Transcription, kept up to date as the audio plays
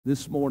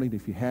This morning,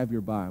 if you have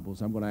your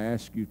Bibles, I'm going to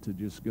ask you to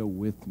just go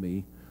with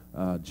me.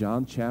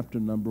 John chapter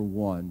number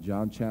 1.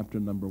 John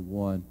chapter number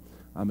 1.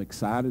 I'm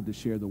excited to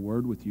share the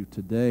word with you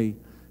today,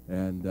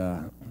 and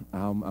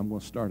I'm going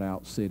to start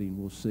out sitting.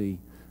 We'll see.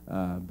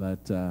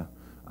 But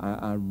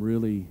I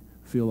really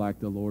feel like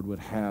the Lord would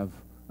have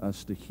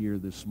us to hear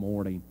this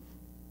morning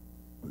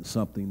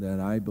something that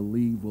I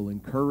believe will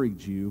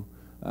encourage you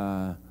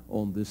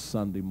on this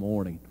Sunday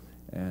morning.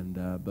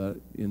 But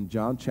in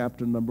John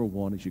chapter number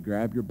 1, as you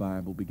grab your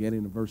Bible, beginning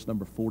in verse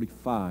number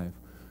 45,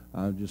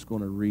 I'm just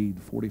going to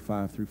read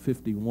 45 through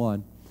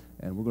 51,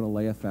 and we're going to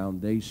lay a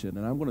foundation.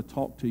 And I'm going to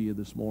talk to you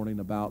this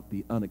morning about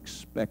the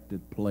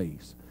unexpected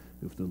place.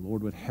 If the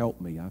Lord would help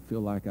me, I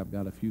feel like I've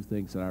got a few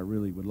things that I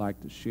really would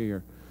like to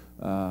share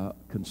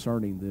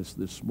concerning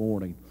this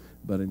morning.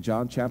 But in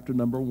John chapter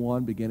number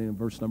 1, beginning in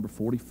verse number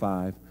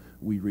 45,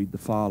 we read the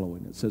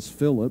following. It says,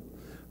 Philip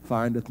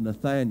findeth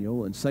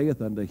Nathanael, and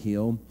saith unto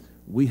him,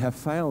 We have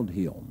found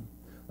him,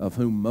 of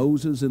whom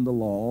Moses in the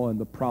law and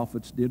the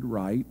prophets did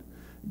write,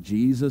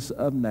 Jesus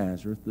of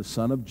Nazareth, the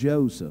son of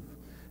Joseph.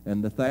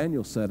 And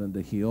Nathanael said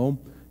unto him,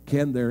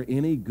 Can there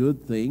any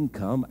good thing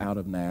come out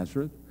of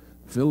Nazareth?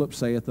 Philip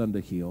saith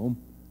unto him,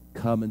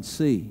 Come and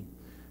see.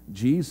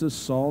 Jesus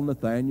saw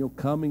Nathanael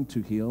coming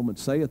to him, and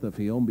saith of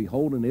him,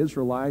 Behold, an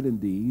Israelite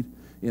indeed,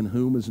 in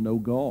whom is no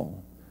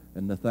gall.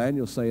 And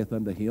Nathanael saith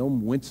unto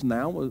him, Whence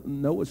now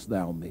knowest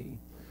thou me?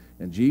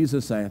 And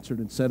Jesus answered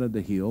and said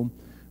unto him,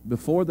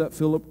 Before that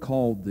Philip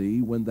called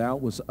thee, when thou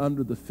wast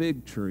under the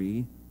fig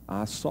tree,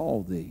 I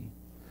saw thee.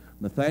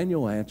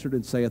 Nathanael answered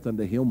and saith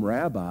unto him,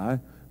 Rabbi,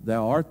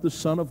 thou art the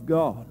Son of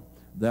God,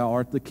 thou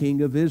art the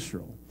King of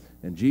Israel.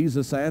 And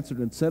Jesus answered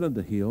and said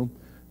unto him,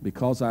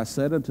 Because I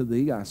said unto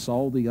thee, I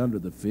saw thee under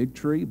the fig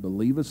tree,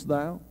 believest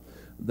thou?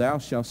 Thou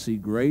shalt see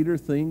greater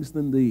things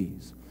than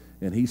these.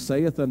 And he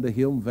saith unto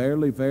him,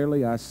 Verily,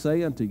 verily, I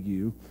say unto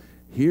you,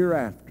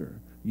 hereafter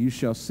you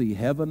shall see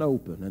heaven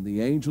open, and the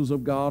angels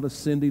of God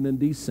ascending and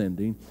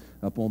descending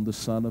upon the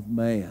Son of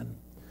Man.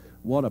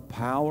 What a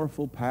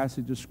powerful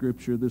passage of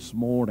Scripture this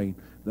morning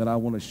that I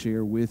want to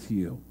share with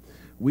you.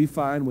 We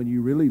find when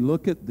you really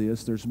look at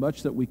this, there's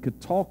much that we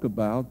could talk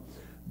about,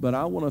 but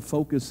I want to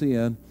focus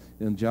in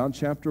John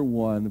chapter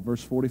 1,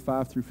 verse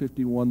 45 through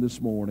 51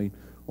 this morning,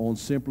 on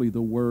simply the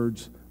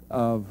words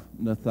of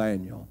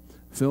Nathanael.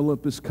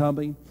 Philip is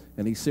coming,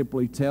 and he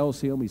simply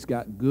tells him he's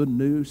got good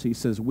news. He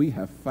says, we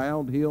have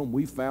found him.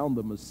 We found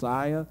the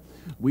Messiah.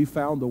 We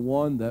found the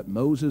one that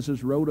Moses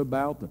has wrote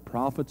about, the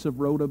prophets have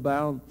wrote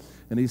about.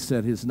 And he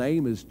said his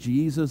name is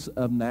Jesus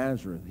of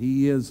Nazareth.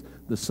 He is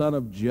the son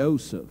of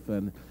Joseph.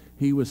 And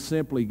he was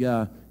simply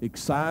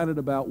excited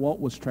about what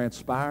was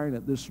transpiring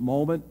at this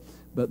moment.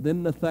 But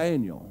then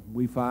Nathanael,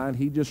 we find,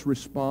 he just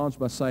responds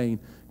by saying,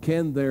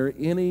 Can there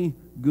any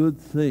good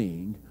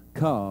thing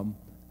come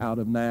out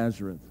of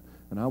Nazareth?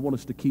 And I want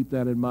us to keep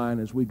that in mind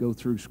as we go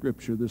through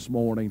Scripture this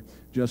morning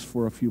just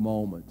for a few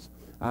moments.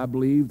 I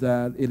believe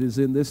that it is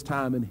in this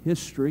time in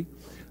history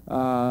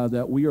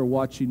that we are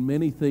watching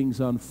many things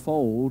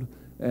unfold,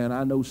 and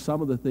I know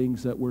some of the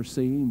things that we're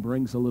seeing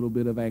brings a little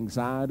bit of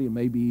anxiety, and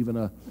maybe even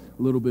a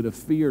little bit of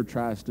fear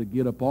tries to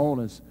get upon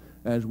us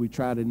as we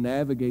try to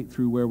navigate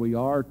through where we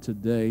are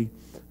today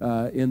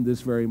in this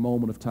very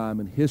moment of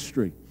time in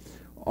history.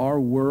 Our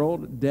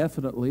world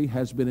definitely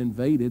has been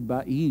invaded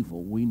by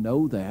evil. We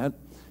know that.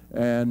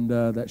 And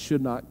that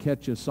should not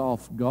catch us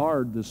off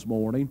guard this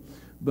morning,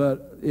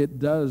 but it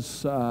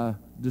does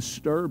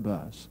disturb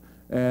us.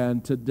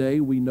 And today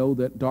we know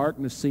that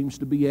darkness seems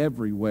to be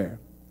everywhere.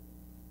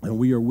 And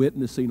we are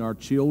witnessing our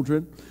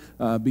children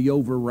be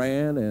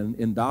overran and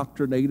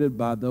indoctrinated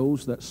by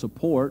those that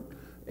support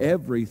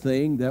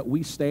everything that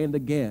we stand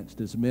against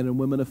as men and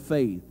women of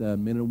faith,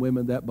 men and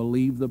women that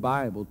believe the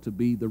Bible to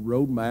be the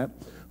roadmap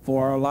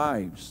for our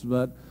lives.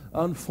 But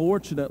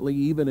unfortunately,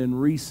 even in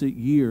recent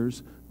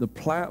years, the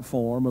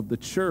platform of the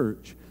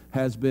church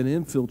has been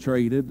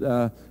infiltrated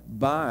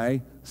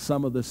by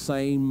some of the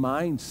same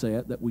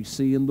mindset that we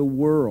see in the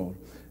world.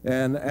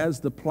 And as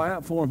the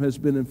platform has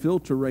been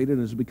infiltrated,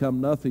 it has become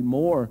nothing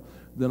more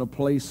than a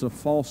place of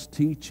false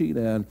teaching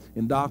and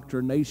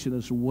indoctrination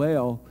as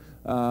well.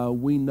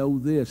 We know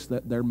this,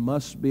 that there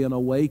must be an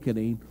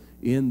awakening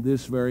in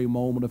this very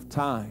moment of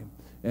time.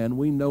 And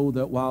we know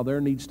that while there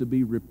needs to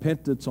be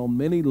repentance on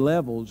many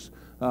levels,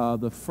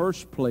 the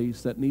first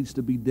place that needs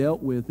to be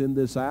dealt with in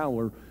this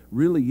hour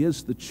really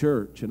is the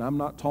church. And I'm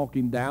not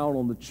talking down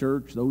on the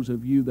church. Those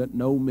of you that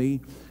know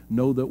me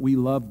know that we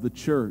love the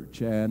church.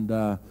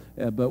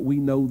 But we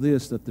know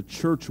this, that the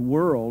church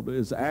world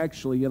is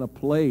actually in a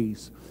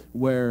place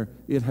where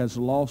it has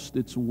lost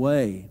its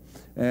way.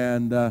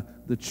 And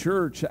the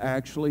church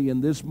actually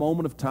in this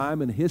moment of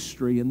time in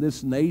history in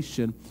this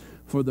nation,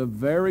 for the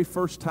very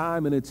first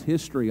time in its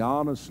history,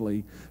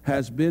 honestly,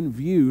 has been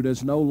viewed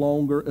as no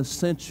longer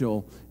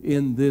essential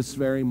in this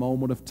very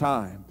moment of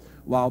time,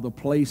 while the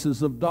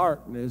places of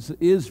darkness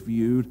is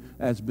viewed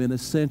as being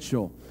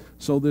essential.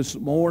 So this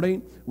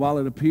morning, while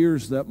it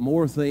appears that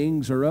more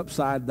things are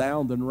upside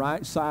down than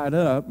right side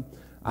up,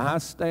 I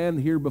stand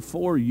here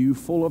before you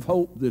full of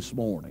hope this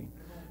morning.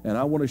 And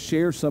I want to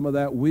share some of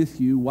that with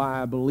you,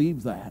 why I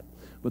believe that.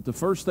 But the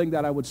first thing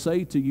that I would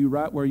say to you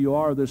right where you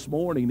are this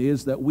morning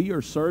is that we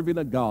are serving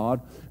a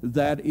God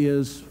that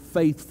is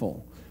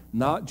faithful.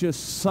 Not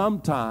just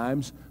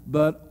sometimes,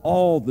 but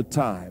all the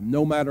time.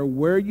 No matter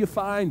where you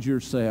find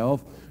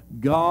yourself,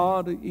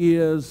 God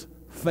is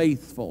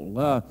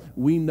faithful.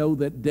 We know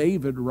that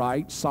David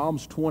writes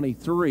Psalms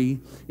 23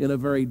 in a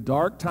very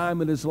dark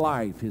time in his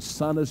life. His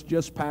son has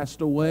just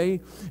passed away,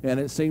 and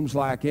it seems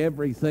like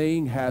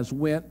everything has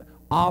went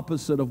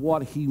opposite of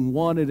what he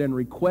wanted and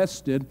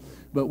requested.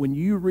 But when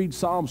you read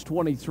Psalms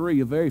 23,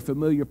 a very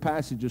familiar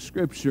passage of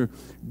Scripture,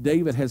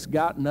 David has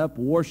gotten up,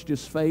 washed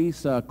his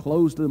face,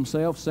 clothed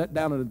himself, sat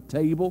down at a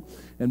table,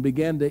 and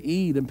began to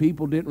eat. And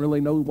people didn't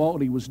really know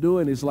what he was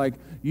doing. It's like,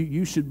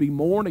 you should be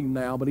mourning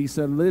now. But he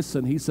said,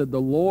 listen, he said,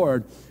 the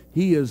Lord,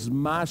 He is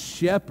my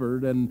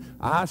shepherd, and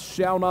I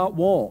shall not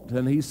want.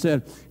 And he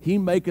said, He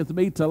maketh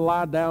me to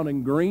lie down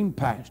in green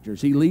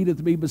pastures. He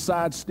leadeth me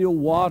beside still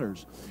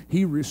waters.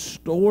 He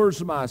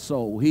restores my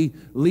soul. He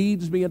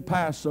leads me in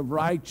paths of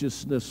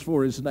righteousness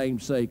for His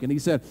name's sake. And he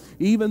said,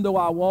 even though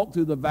I walk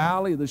through the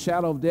valley of the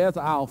shadow of death,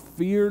 I'll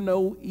fear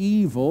no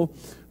evil,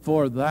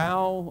 for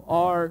thou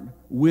art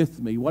with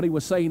me. What he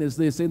was saying is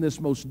this: in this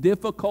most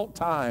difficult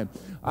time,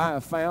 I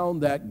have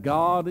found that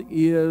God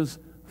is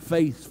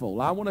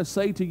faithful. I want to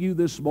say to you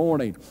this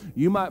morning,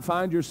 you might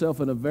find yourself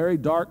in a very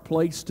dark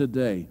place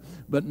today,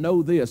 but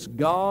know this: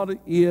 God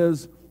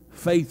is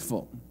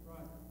faithful.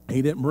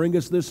 He didn't bring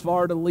us this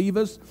far to leave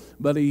us,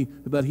 but He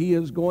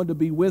is going to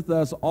be with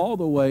us all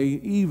the way,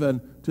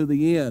 even to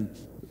the end.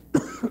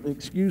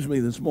 Excuse me,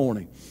 this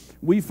morning.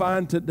 We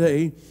find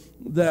today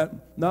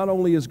that not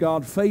only is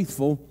God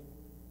faithful,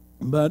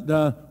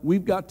 but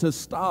we've got to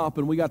stop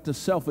and we got to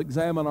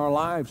self-examine our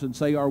lives and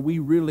say, are we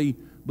really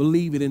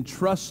believing and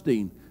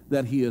trusting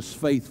that He is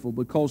faithful?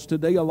 Because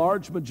today a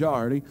large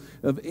majority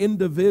of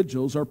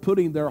individuals are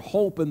putting their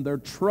hope and their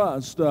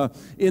trust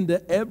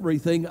into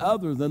everything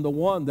other than the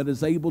one that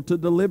is able to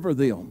deliver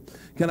them.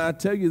 Can I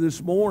tell you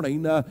this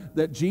morning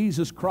that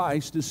Jesus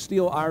Christ is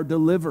still our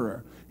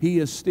deliverer? He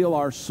is still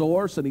our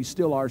source, and He's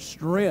still our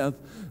strength.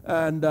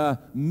 And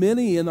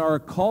many in our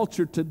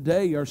culture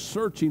today are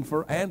searching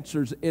for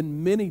answers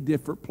in many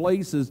different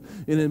places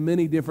and in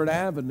many different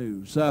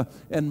avenues.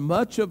 And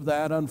much of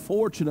that,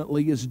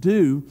 unfortunately, is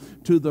due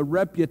to the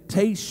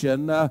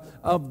reputation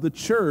of the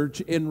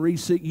church in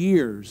recent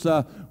years.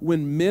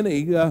 When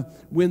many,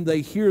 when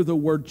they hear the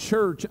word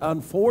church,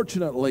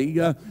 unfortunately,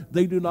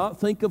 they do not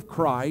think of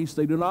Christ.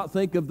 They do not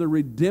think of the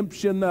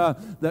redemption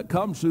that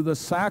comes through the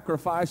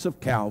sacrifice of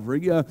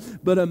Calvary.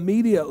 But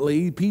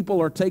immediately, people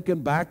are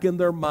taken back in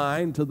their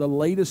mind to the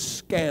latest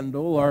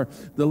scandal or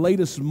the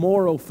latest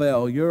moral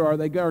failure, or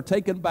they are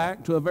taken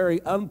back to a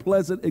very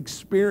unpleasant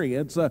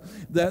experience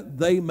that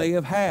they may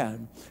have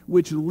had,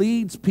 which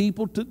leads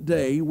people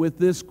today with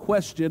this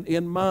question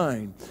in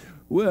mind: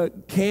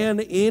 can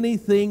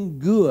anything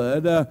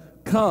good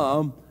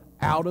come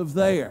out of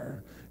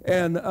there?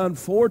 And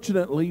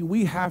unfortunately,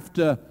 we have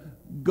to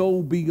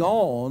go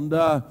beyond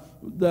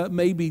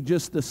maybe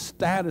just the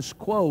status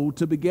quo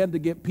to begin to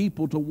get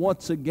people to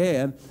once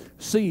again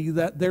see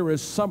that there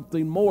is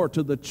something more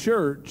to the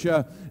church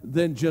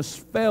than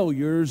just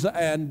failures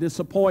and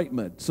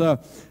disappointments.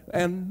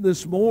 And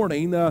this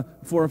morning,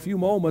 for a few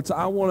moments,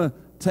 I want to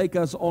take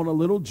us on a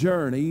little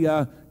journey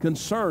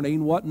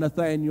concerning what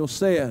Nathanael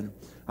said.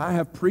 I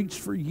have preached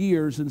for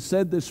years and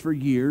said this for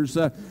years,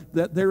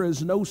 that there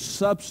is no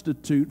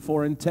substitute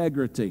for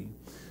integrity.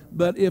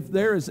 But if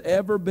there has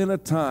ever been a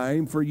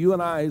time for you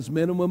and I as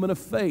men and women of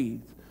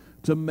faith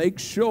to make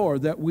sure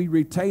that we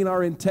retain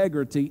our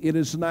integrity, it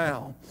is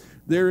now.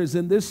 There is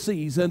in this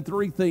season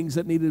 3 things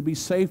that need to be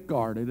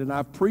safeguarded, and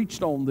I've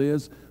preached on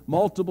this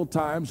multiple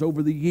times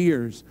over the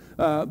years.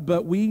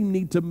 But we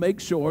need to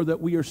make sure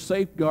that we are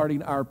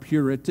safeguarding our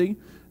purity,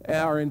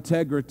 our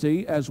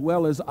integrity, as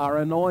well as our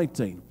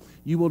anointing.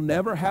 You will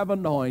never have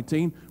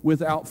anointing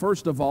without,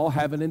 first of all,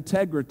 having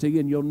integrity,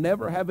 and you'll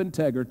never have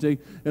integrity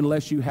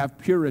unless you have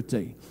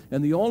purity.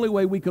 And the only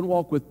way we can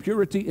walk with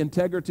purity,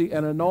 integrity,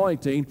 and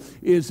anointing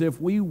is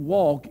if we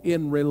walk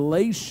in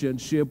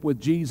relationship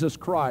with Jesus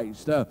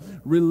Christ.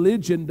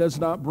 Religion does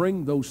not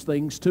bring those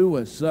things to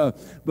us.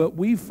 But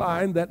we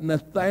find that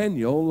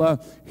Nathanael,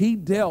 he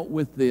dealt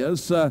with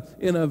this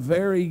in a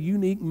very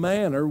unique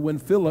manner when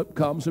Philip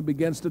comes and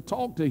begins to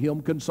talk to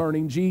him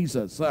concerning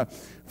Jesus.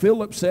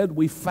 Philip said,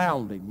 we found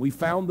Him. We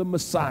found the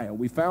Messiah.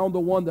 We found the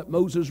one that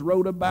Moses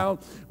wrote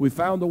about. We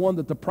found the one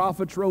that the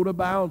prophets wrote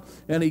about.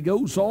 And he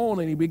goes on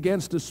and he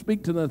begins to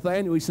speak to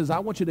Nathanael. He says, I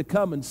want you to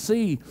come and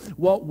see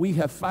what we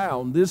have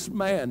found. This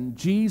man,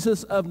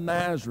 Jesus of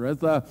Nazareth,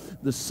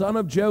 the son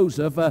of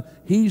Joseph,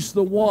 he's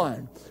the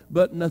one.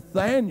 But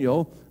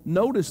Nathanael,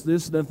 notice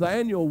this,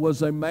 Nathanael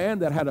was a man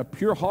that had a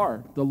pure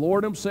heart. The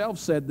Lord Himself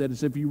said that.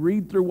 As if you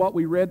read through what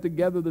we read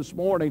together this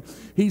morning,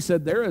 He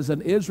said, there is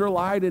an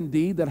Israelite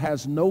indeed that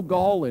has no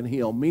gall in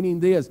him. Meaning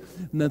this,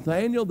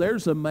 Nathanael,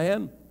 there's a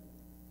man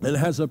that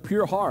has a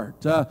pure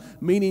heart.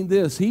 Meaning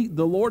this, the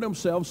Lord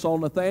Himself saw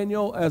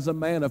Nathanael as a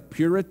man of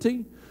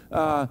purity,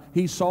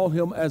 He saw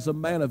him as a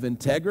man of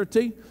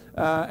integrity.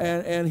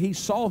 And he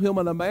saw him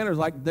in a manner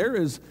like there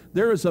is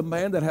a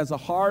man that has a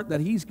heart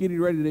that he's getting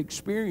ready to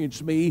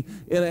experience me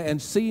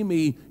and see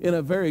me in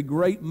a very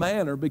great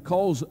manner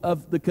because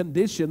of the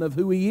condition of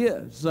who he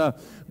is.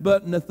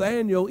 But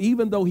Nathanael,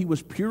 even though he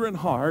was pure in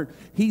heart,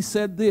 he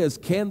said this,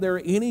 can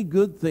there any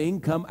good thing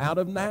come out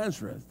of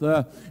Nazareth?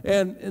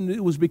 And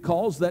it was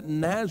because that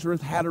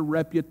Nazareth had a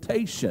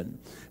reputation.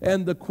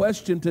 And the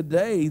question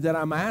today that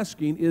I'm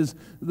asking is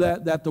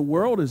that the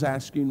world is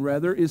asking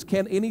rather is,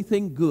 can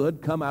anything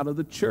good come out of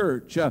the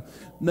church?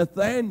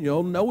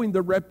 Nathanael, knowing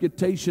the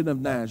reputation of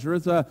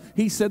Nazareth,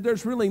 he said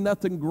there's really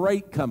nothing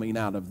great coming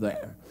out of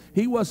there.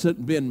 He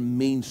wasn't been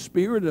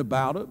mean-spirited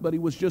about it, but he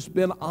was just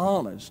been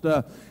honest.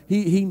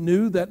 He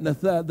knew that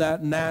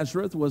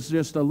Nazareth was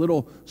just a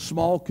little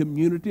small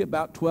community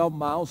about 12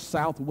 miles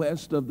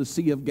southwest of the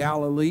Sea of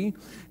Galilee.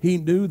 He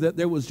knew that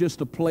there was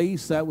just a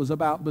place that was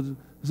about...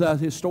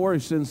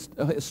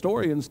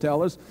 historians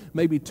tell us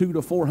maybe 200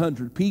 to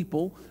 400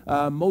 people.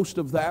 Most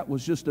of that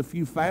was just a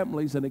few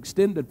families and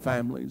extended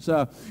families.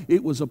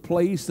 It was a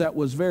place that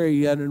was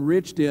very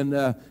enriched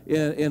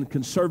in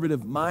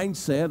conservative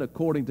mindset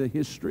according to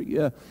history.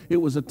 It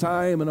was a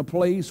time and a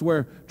place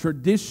where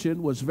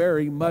tradition was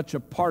very much a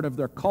part of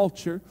their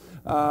culture.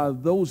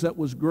 Those that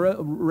was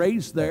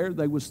raised there,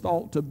 they was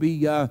thought to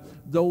be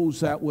those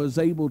that was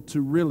able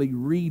to really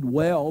read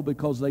well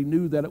because they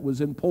knew that it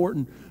was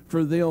important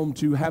for them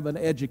to have an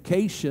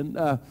education.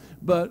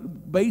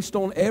 But based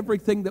on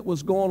everything that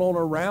was going on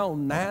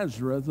around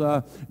Nazareth,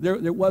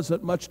 there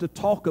wasn't much to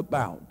talk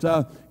about.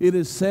 It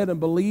is said and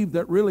believed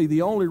that really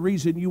the only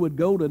reason you would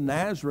go to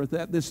Nazareth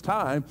at this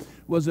time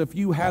was if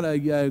you had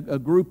a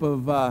group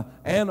of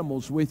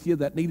animals with you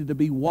that needed to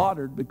be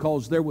watered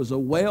because there was a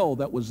well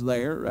that was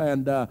there,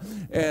 and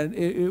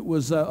it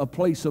was a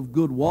place of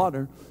good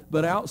water.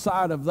 But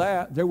outside of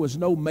that, there was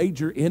no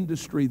major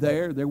industry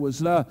there. There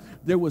was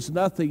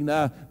nothing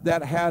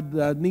that had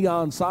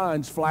neon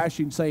signs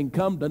flashing saying,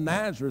 come to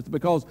Nazareth,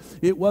 because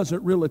it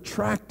wasn't real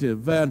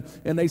attractive. And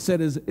they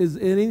said, is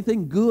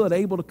anything good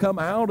able to come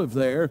out of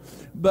there?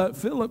 But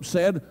Philip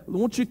said,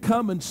 won't you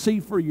come and see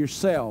for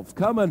yourself?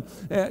 Come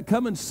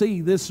and see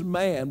this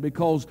man,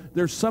 because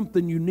there's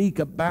something unique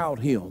about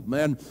him.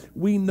 And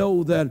we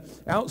know that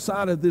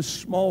outside of this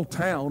small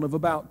town of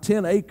about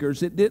 10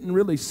 acres, it didn't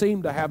really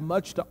seem to have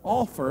much to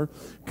offer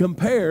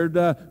compared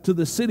to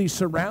the city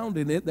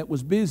surrounding it that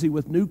was busy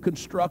with new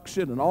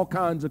construction and all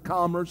kinds of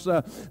commerce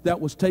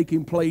that was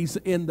taking place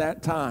in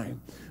that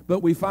time.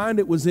 But we find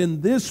it was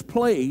in this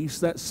place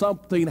that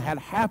something had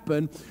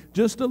happened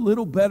just a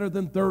little better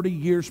than 30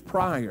 years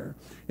prior.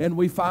 And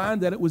we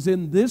find that it was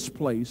in this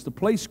place, the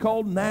place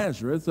called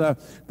Nazareth,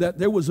 that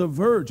there was a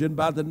virgin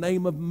by the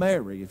name of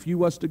Mary. If you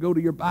was to go to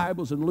your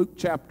Bibles in Luke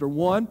chapter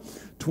 1,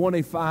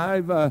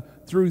 25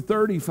 through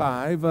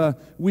 35,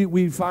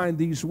 we find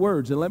these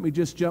words. And let me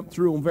just jump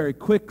through them very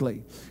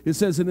quickly. It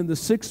says, and in the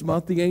 6th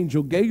month, the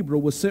angel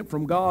Gabriel was sent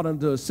from God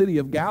unto a city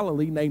of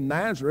Galilee named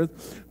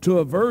Nazareth to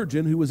a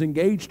virgin who was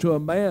engaged to a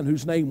man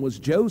whose name was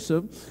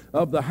Joseph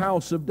of the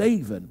house of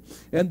David.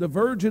 And the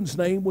virgin's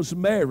name was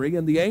Mary.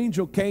 And the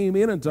angel came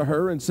in unto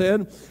her and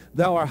said,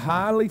 thou art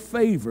highly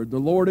favored, the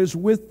Lord is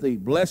with thee.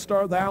 Blessed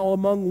art thou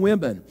among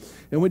women.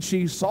 And when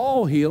she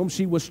saw him,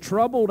 she was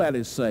troubled at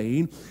his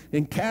saying,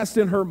 and cast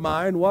in her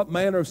mind what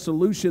manner of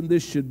solution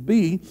this should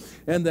be.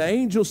 And the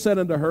angel said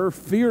unto her,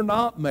 fear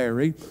not,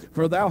 Mary,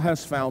 for thou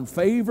hast found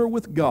favor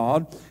with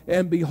God.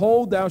 And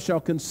behold, thou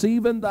shalt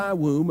conceive in thy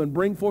womb, and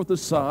bring forth a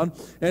son,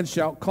 and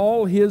shalt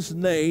call his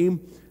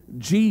name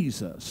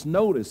Jesus.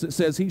 Notice it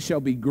says he shall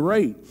be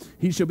great.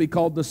 He shall be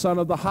called the Son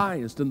of the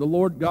Highest. And the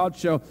Lord God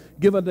shall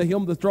give unto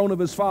him the throne of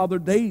his father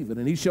David.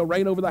 And he shall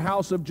reign over the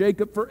house of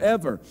Jacob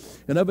forever.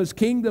 And of his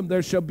kingdom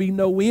there shall be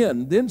no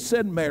end. Then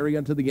said Mary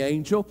unto the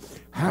angel,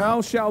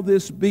 how shall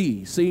this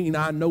be, seeing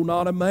I know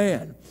not a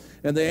man?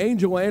 And the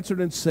angel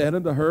answered and said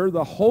unto her,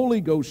 the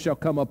Holy Ghost shall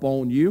come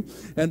upon you,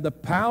 and the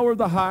power of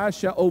the highest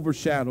shall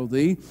overshadow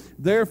thee.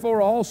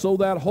 Therefore also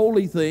that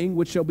holy thing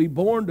which shall be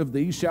born of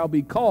thee shall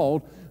be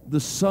called the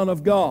Son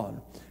of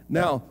God.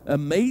 Now,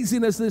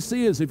 amazing as this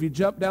is, if you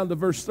jump down to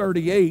verse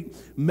 38,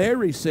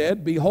 Mary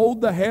said,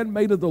 behold the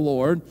handmaid of the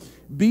Lord,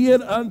 be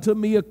it unto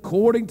me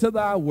according to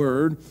thy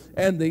word.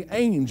 And the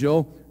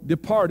angel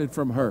departed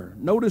from her.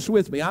 Notice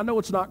with me, I know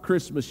it's not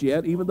Christmas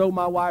yet, even though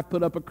my wife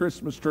put up a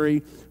Christmas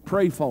tree.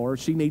 Pray for her,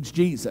 she needs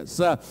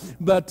Jesus.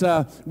 But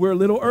we're a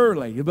little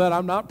early, but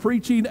I'm not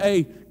preaching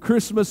a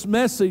Christmas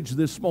message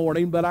this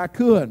morning, but I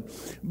could.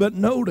 But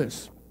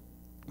notice,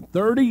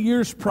 30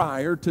 years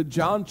prior to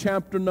John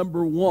chapter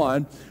number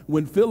 1,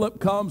 when Philip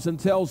comes and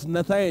tells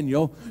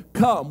Nathanael,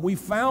 come, we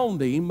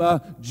found him,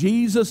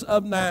 Jesus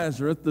of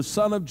Nazareth, the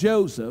son of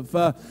Joseph.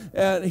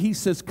 And he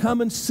says, come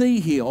and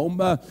see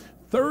him.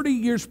 30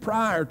 years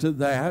prior to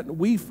that,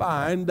 we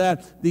find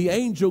that the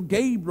angel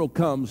Gabriel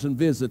comes and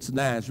visits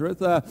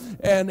Nazareth,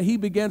 and he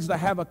begins to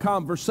have a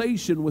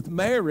conversation with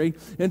Mary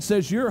and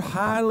says, you're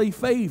highly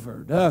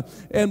favored.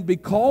 And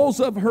because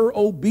of her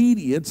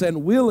obedience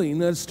and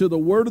willingness to the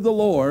word of the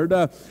Lord,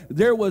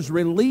 there was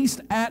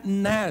released at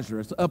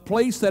Nazareth, a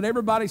place that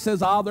everybody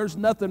says, there's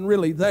nothing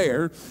really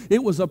there.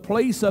 It was a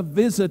place of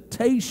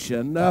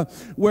visitation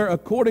where,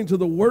 according to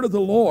the word of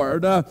the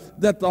Lord,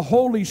 that the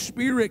Holy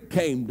Spirit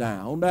came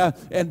down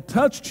and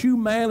touched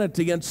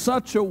humanity in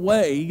such a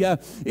way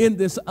in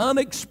this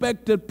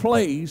unexpected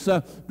place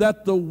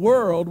that the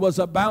world was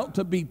about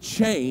to be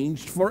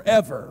changed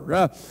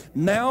forever.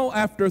 Now,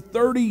 after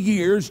 30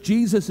 years,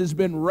 Jesus has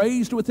been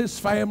raised with his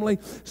family,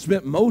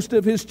 spent most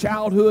of his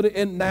childhood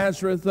in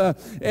Nazareth,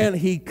 and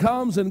he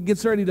comes and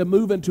gets ready to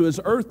move into his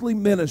earthly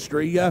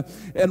ministry,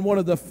 and one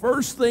of the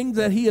first things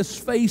that he is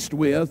faced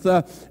with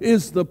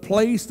is the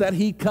place that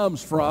he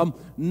comes from,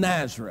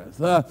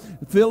 Nazareth.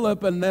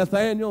 Philip and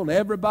Nathanael and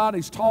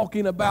everybody's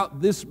talking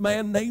about this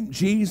man named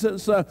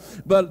Jesus,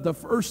 but the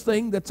first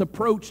thing that's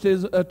approached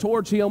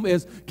towards him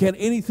is, can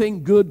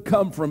anything good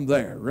come from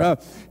there?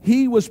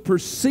 He was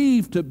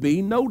perceived to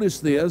be, notice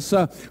this,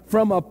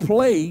 from a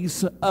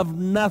place of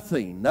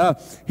nothing.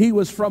 He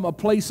was from a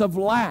place of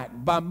lack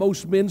by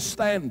most men's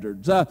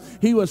standards.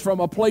 He was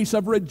from a place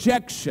of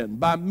rejection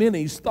by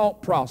many's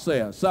thought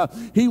process.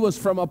 He was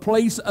from a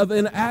place of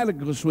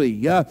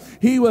inadequacy.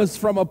 He was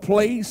from a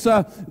place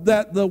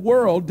that the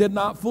world did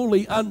not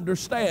fully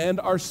understand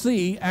or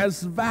see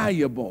as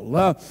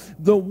valuable.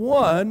 The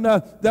one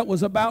that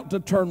was about to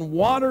turn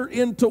water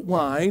into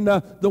wine,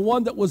 the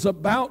one that was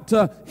about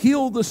to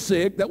heal the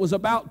sick, that was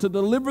about to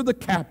deliver the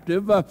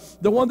captive,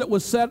 the one that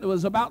was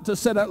about to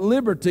set at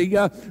liberty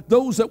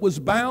those that was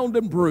bound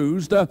and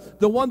bruised,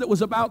 the one that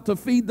was about to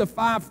feed the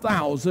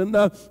 5,000,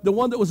 the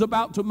one that was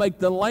about to make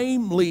the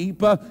lame leap,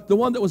 the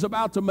one that was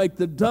about to make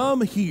the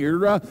dumb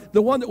hear,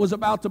 the one that was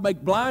about to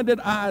make blinded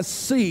eyes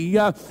see,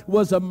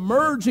 was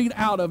emerging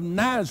out of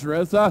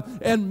Nazareth,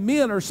 and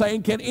men are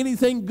saying, can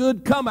anything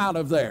good come out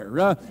of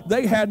there?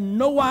 They had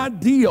no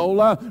idea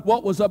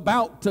what was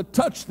about to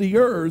touch the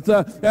earth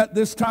at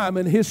this time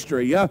in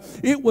history.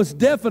 It was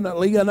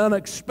definitely an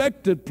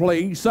unexpected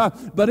place,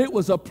 but it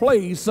was a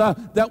place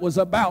that was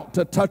about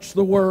to touch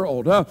the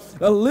world.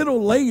 A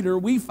little later,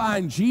 we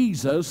find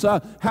Jesus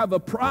have a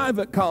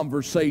private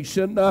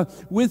conversation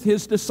with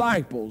his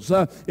disciples.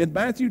 In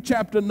Matthew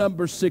chapter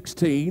number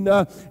 16,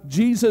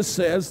 Jesus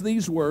says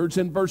these words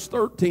in verse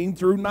 13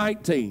 through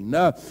 19.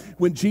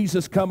 When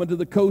Jesus come into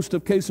the coast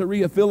of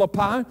Caesarea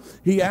Philippi,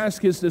 he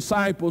asked his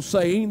disciples,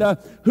 saying,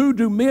 who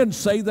do men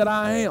say that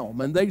I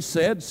am? And they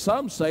said,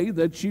 some say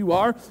that you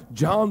are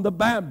John the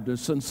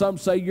Baptist, and some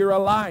say you're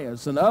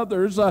Elias, and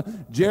others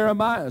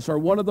Jeremiah or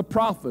one of the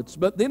prophets.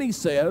 But then he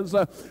says,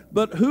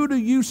 but who do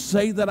you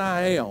say that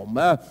I am?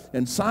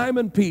 And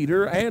Simon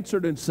Peter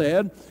answered and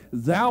said,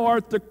 thou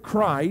art the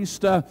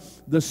Christ,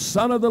 the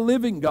Son of the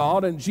living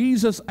God. And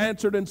Jesus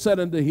answered and said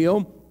unto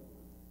him,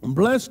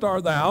 blessed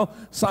art thou,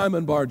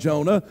 Simon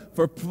Bar-Jonah,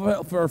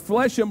 for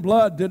flesh and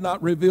blood did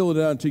not reveal it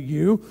unto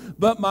you,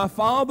 but my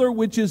Father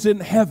which is in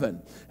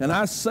heaven. And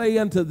I say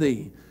unto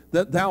thee,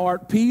 that thou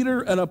art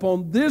Peter, and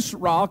upon this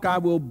rock I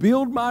will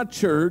build my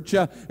church,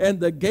 and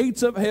the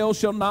gates of hell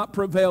shall not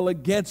prevail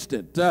against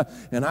it.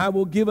 And I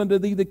will give unto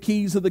thee the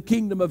keys of the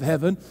kingdom of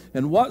heaven,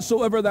 and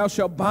whatsoever thou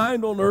shalt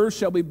bind on earth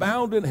shall be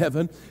bound in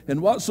heaven,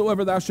 and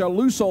whatsoever thou shalt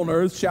loose on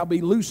earth shall be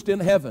loosed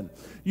in heaven.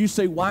 You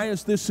say, why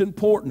is this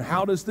important?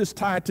 How does this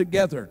tie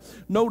together?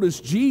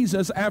 Notice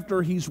Jesus,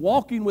 after he's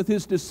walking with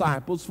his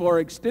disciples for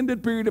an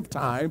extended period of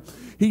time,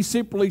 he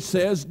simply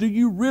says, do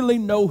you really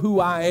know who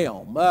I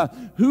am?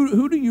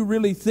 Who do you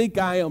really think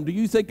I am? Do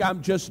you think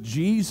I'm just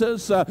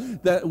Jesus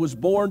that was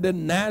born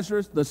in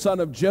Nazareth, the son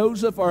of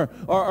Joseph?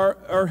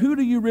 Or who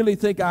do you really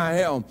think I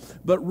am?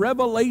 But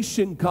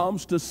revelation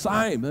comes to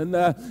Simon,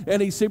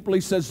 and he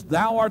simply says,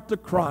 thou art the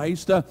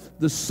Christ,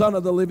 the Son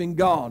of the living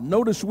God.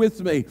 Notice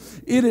with me,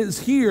 it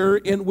is here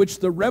in which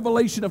the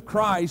revelation of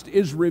Christ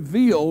is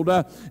revealed,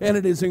 and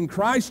it is in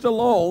Christ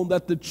alone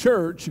that the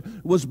church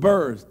was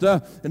birthed.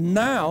 And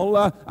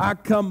now I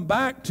come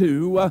back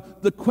to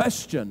the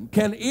question,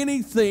 can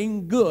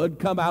anything good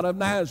come out of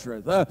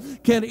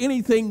Nazareth? Can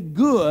anything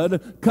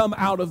good come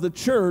out of the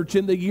church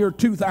in the year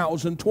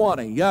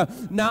 2020?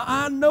 Now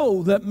I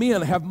know that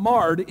men have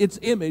marred its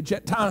image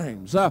at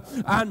times.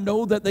 I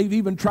know that they've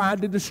even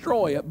tried to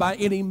destroy it by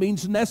any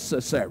means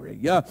necessary.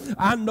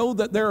 I know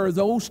that there are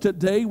those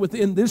today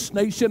within this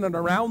nation and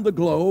around the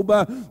globe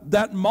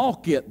that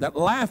mock it, that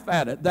laugh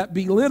at it, that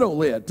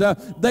belittle it.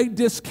 They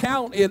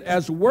discount it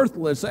as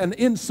worthless and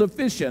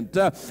insufficient.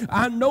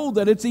 I know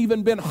that it's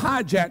even been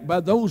hijacked by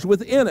those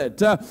within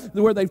it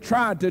where they've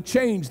tried to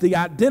change the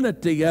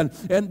identity and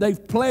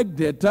they've plagued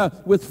it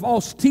with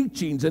false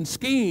teachings and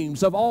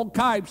schemes of all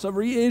types of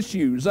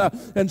issues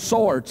and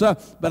sorts.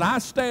 But I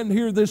stand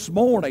here this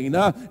morning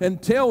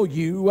and tell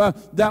you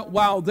that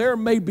while there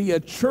may be a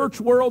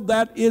church world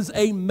that is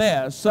a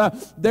mess,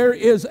 there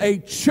is a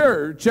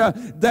church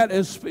that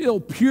is still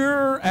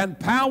pure and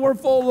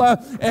powerful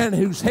and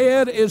whose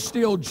head is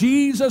still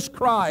Jesus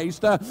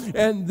Christ,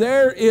 and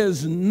there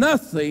is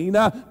nothing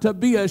to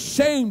be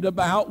ashamed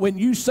about when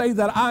you say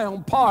that I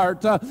am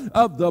part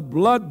of the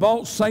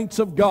blood-bought saints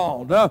of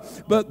God.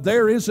 But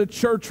there is a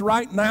church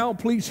right now,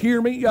 please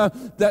hear me,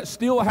 that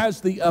still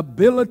has the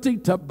ability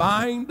to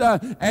bind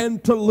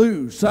and to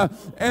loose,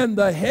 and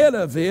the head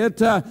of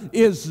it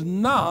is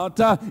not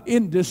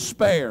in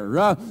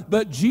despair.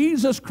 But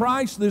Jesus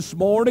Christ this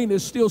morning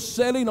is still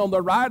sitting on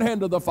the right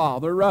hand of the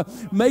Father,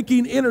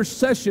 making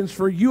intercessions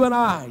for you and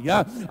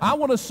I. I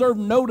want to serve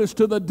notice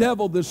to the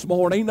devil this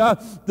morning.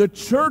 The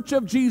church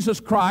of Jesus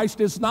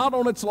Christ is not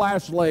on its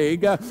last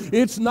leg.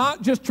 It's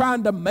not just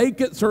trying to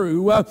make it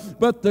through,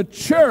 but the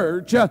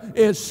church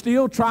is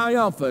still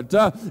triumphant.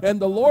 And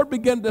the Lord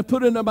began to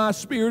put into my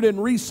spirit in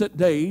recent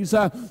days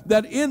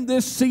that in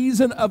this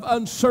season of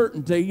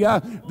uncertainty,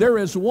 there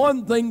is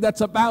one thing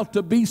that's about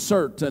to be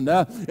certain,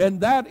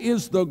 and that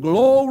is the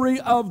glory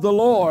of the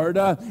Lord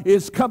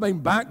is coming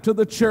back to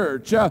the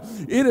church.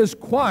 It is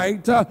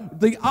quite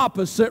the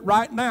opposite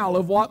right now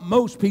of what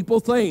most people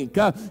think.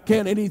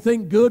 Can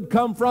anything good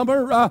come from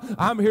her?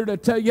 I'm here to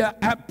tell you,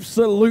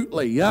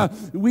 absolutely.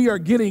 We are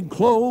getting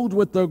clothed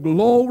with the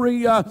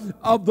glory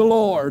of the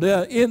Lord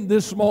in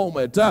this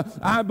moment.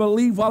 I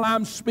believe while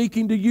I'm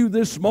speaking to you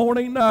this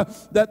morning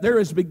that there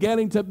is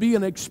beginning to be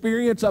an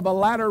experience of a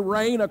latter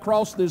rain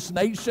across this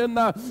nation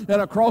and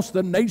across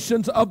the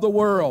nations of the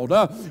world.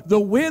 The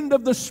wind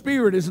of the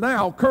Spirit is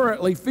now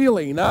currently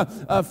feeling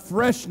a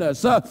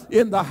freshness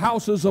in the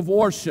houses of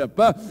worship.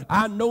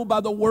 I know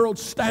by the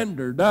world's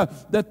standard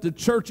that the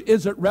church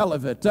isn't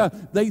relevant.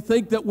 They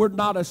think that we're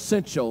not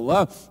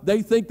essential.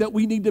 They think that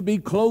we need to be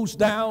closed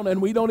down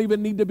and we don't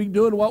even need to be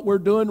doing what we're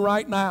doing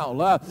right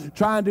now,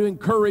 trying to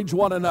encourage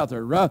one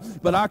another.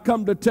 But I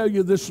come to tell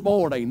you this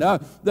morning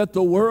that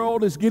the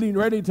world is getting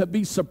ready to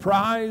be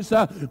surprised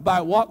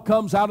by what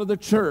comes out of the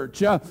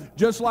church.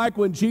 Just like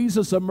when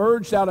Jesus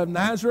emerged out of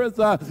Nazareth,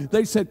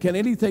 they said, can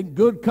anything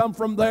good come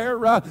from there?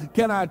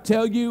 Can I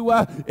tell you,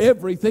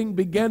 everything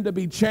began to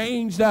be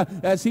changed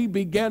as he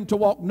began to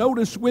walk.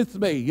 Notice with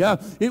me,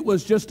 it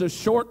was just a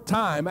short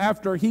time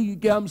after he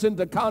comes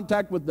into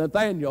contact with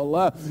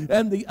Nathanael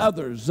and the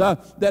others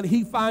that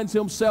he finds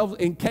himself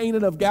in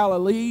Cana of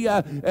Galilee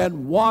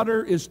and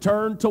water is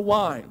turned to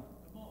wine.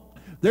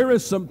 There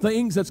is some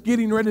things that's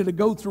getting ready to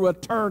go through a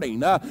turning.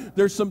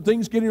 There's some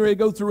things getting ready to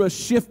go through a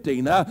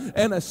shifting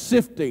and a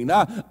sifting.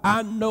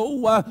 I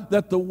know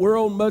that the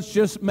world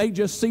may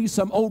just see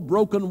some old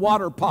broken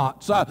water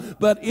pots,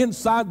 but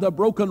inside the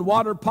broken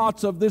water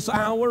pots of this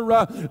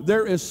hour,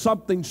 there is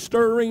something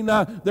stirring,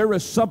 there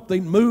is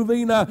something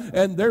moving,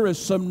 and there is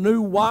some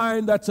new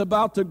wine that's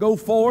about to go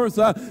forth.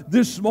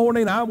 This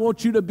morning, I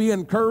want you to be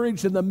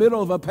encouraged in the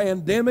middle of a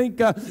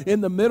pandemic,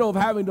 in the middle of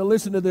having to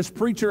listen to this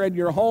preacher in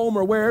your home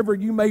or wherever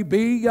you may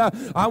be.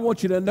 I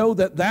want you to know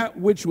that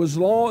which was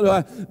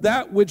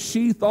that which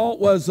she thought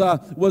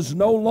was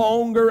no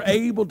longer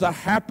able to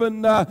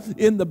happen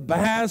in the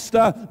past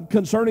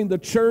concerning the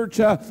church.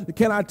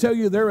 Can I tell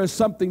you, there is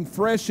something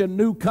fresh and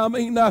new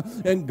coming,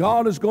 and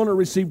God is going to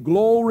receive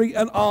glory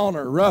and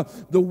honor.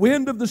 The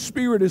wind of the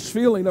Spirit is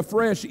feeling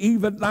afresh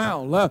even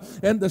now,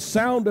 and the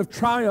sound of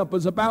triumph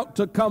is about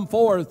to come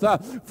forth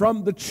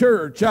from the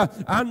church.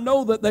 I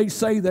know that they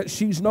say that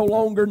she's no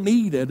longer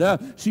needed,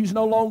 she's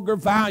no longer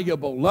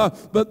valuable.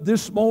 But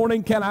this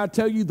morning, can I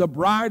tell you, the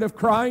bride of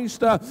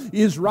Christ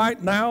is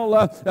right now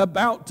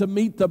about to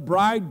meet the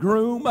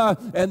bridegroom,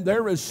 and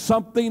there is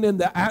something in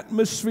the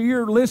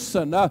atmosphere.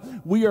 Listen,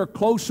 we are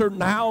closer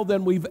now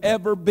than we've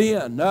ever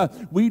been.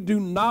 We do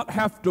not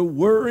have to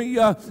worry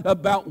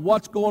about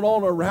what's going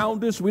on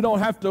around us. We don't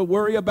have to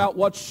worry about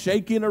what's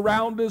shaking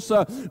around us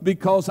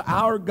because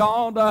our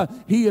God,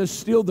 He is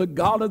still the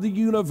God of the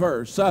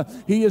universe.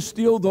 He is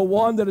still the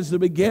one that is the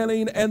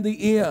beginning and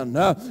the end.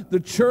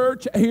 The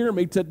church, hear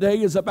me, today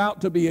is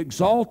about to be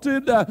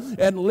exalted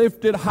and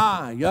lifted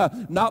high,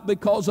 not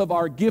because of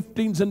our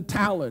giftings and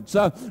talents,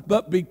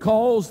 but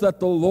because that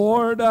the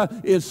Lord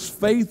is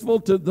faithful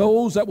to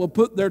those that will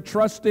put their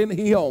trust in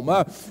Him.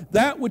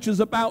 That which is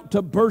about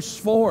to burst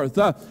forth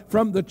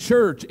from the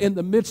church in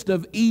the midst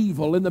of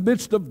evil, in the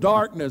midst of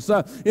darkness,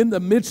 in the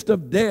midst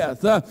of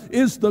death,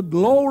 is the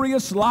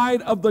glorious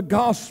light of the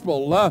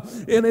gospel,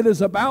 and it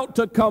is about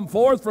to come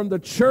forth from the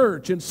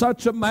church in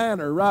such a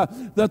manner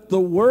that the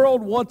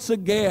world once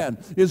again man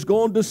is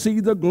going to see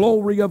the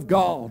glory of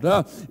God.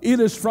 It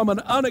is from an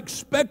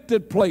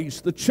unexpected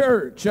place, the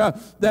church,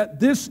 that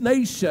this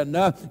nation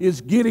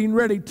is getting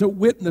ready to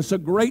witness a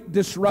great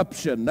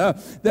disruption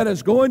that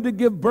is going to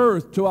give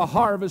birth to a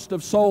harvest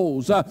of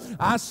souls.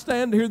 I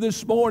stand here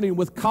this morning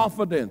with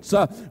confidence,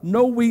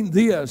 knowing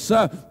this,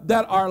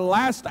 that our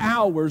last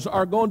hours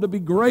are going to be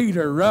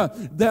greater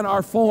than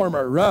our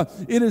former.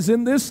 It is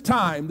in this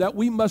time that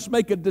we must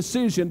make a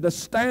decision to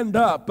stand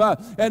up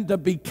and to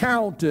be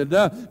counted,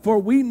 for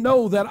we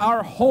know that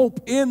our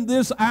hope in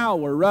this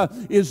hour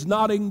is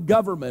not in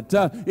government.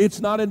 It's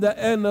not in the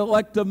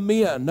intellect of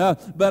men,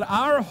 but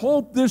our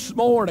hope this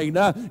morning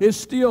is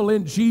still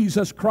in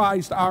Jesus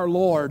Christ our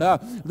Lord.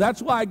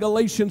 That's why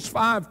Galatians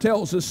 5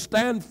 tells us,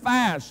 stand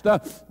fast,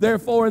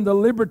 therefore, in the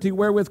liberty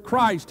wherewith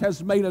Christ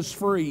has made us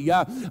free.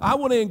 I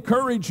want to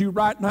encourage you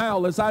right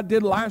now, as I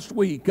did last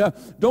week,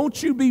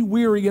 don't you be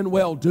weary in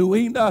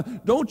well-doing.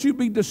 Don't you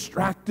be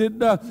distracted.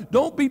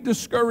 Don't be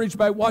discouraged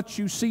by what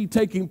you see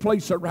taking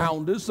place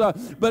around us.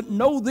 But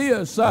know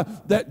this,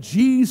 that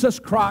Jesus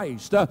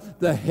Christ,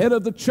 the head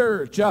of the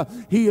church,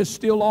 He is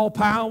still all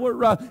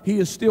power. He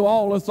is still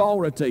all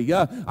authority.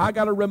 I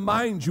got to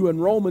remind you, in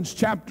Romans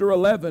chapter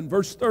 11,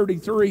 verse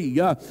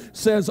 33,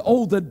 says,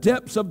 oh, the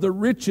depths of the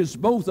riches,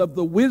 both of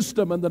the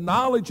wisdom and the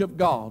knowledge of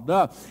God.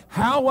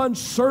 How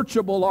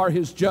unsearchable are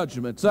His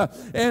judgments,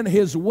 and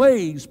His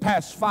ways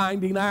past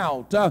finding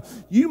out.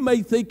 You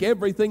may think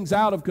everything's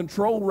out of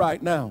control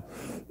right now.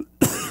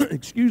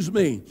 Excuse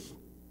me.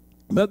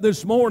 But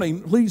this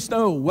morning, please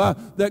know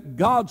that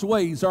God's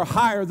ways are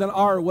higher than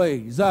our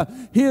ways.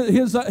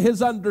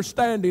 His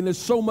understanding is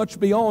so much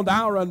beyond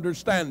our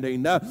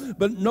understanding.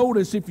 But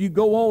notice, if you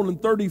go on in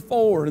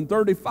 34 and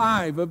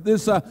 35 of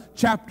this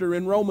chapter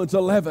in Romans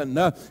 11,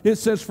 it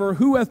says, for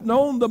who hath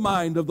known the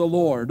mind of the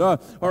Lord,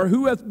 or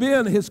who hath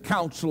been His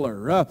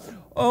counselor?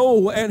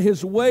 Oh, and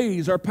His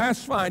ways are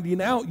past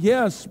finding out,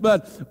 yes,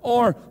 but,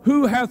 or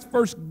who hath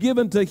first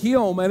given to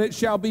Him, and it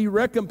shall be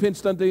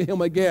recompensed unto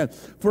him again.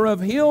 For of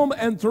Him,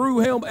 and through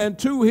Him, and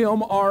to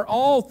Him are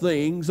all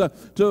things,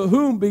 to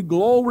whom be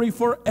glory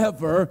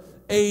forever.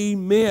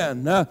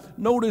 Amen.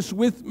 Notice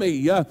with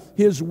me,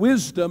 His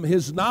wisdom,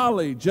 His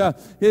knowledge,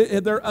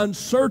 they're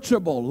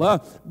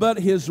unsearchable, but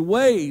His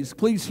ways,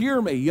 please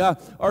hear me,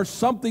 are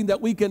something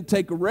that we can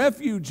take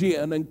refuge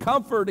in and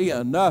comfort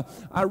in.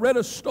 I read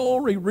a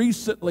story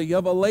recently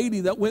of a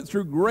lady that went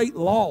through great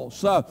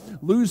loss,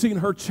 losing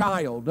her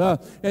child,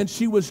 and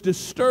she was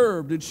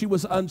disturbed and she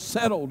was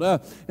unsettled,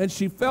 and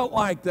she felt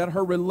like that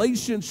her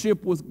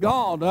relationship with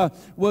God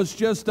was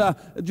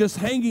just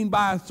hanging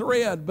by a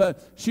thread.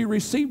 But she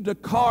received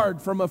a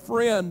card from a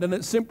friend, and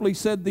it simply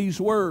said these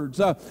words,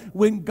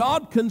 when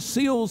God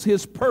conceals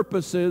His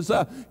purposes,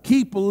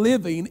 keep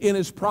living in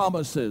His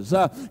promises.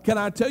 Can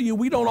I tell you,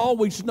 we don't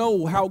always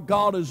know how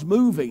God is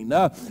moving,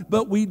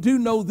 but we do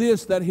know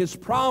this, that His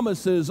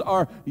promises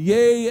are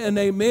yea and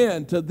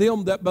amen to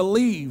them that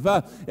believe.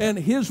 And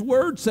His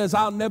word says,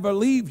 I'll never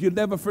leave you,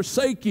 never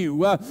forsake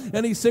you.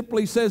 And He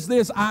simply says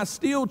this, I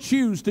still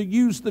choose to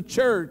use the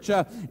church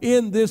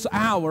in this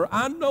hour.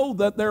 I know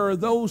that there are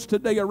those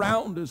today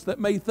around us that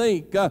may think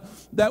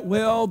that,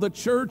 well, the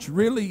church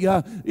really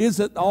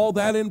isn't all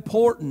that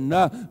important.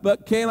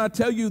 But can I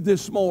tell you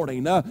this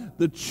morning,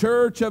 the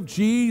church of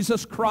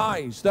Jesus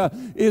Christ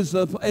is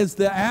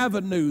the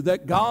avenue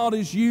that God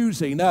is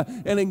using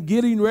and in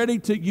getting ready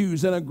to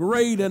use in a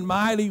great and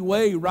mighty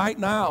way right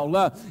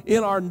now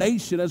in our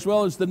nation as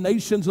well as the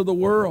nations of the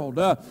world.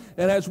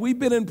 And as we've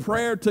been in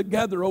prayer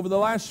together over the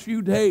last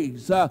few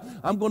days,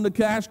 I'm going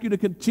to ask you to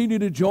continue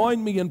to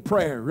join me in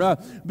prayer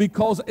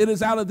because it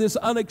is out of this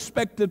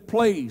unexpected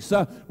place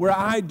where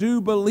I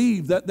do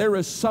believe that there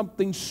is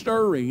something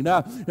stirring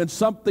and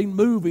something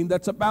moving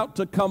that's about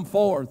to come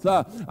forth.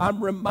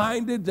 I'm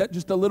reminded that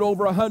just a little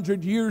over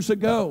 100 years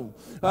ago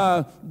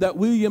that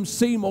William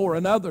Seymour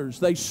and others,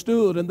 they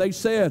stood and they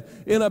said,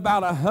 in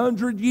about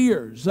 100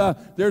 years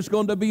there's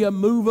going to be a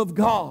move of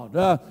God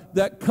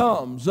that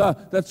comes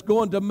that's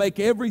going to make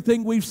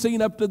everything we've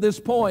seen up to this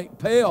point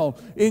pale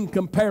in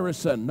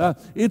comparison.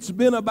 It's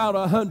been about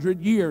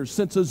 100 years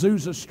since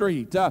Azusa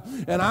Street,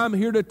 and I'm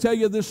here to tell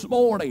you this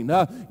morning,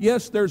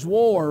 yes, there's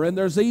war and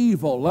there's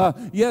evil.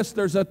 Yes,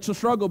 there's a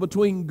struggle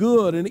between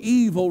good and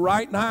evil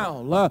right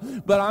now.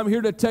 But I'm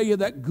here to tell you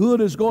that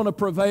good is going to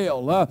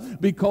prevail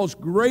because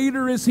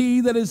greater is He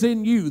that is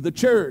in you, the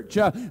church,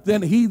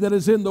 than he that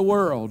is in the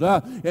world.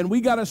 And we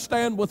got to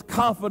stand with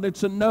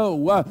confidence and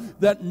know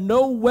that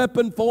no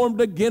weapon formed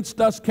against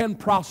us can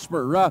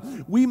prosper.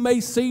 We may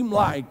seem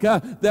like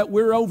that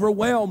we're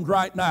overwhelmed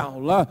right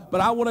now,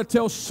 but I want to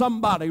tell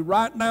somebody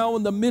right now,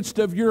 in the midst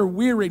of your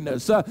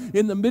weariness,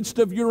 in the midst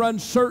of your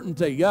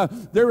uncertainty,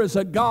 there is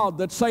a God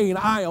that's saying,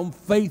 I am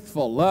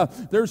faithful.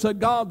 There's a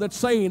God that's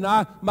saying,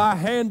 my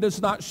hand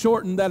is not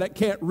shortened that it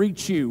can't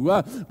reach you.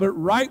 But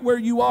right where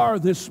you are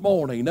this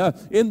morning,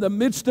 in the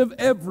midst of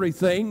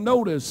everything,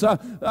 notice,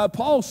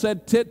 Paul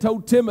said,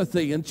 told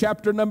Timothy in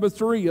chapter number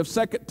 3 of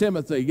 2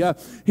 Timothy,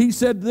 he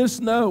said this,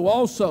 know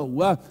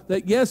also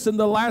that yes, in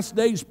the last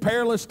days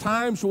perilous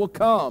times will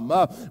come.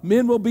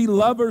 Men will be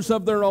lovers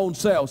of their own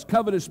selves,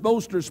 covetous,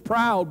 boasters,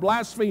 proud,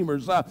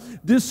 blasphemers,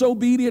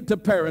 disobedient to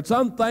parents,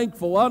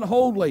 unthankful,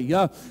 unholy,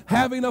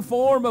 having a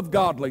form of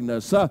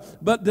godliness,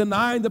 but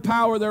denying the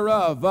power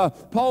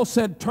thereof. Paul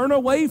said, turn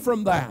away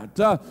from that.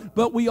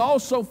 But we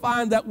also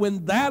find that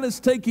when that is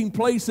taking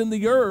place in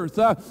the earth,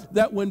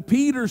 that when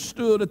Peter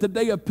stood at the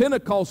day of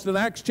Pentecost in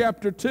Acts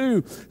chapter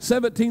 2,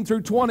 17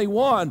 through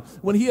 21,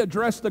 when he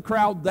addressed the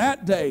crowd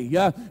that day,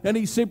 and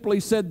he simply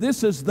said,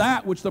 this is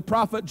that which the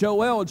prophet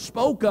Joel had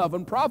spoke of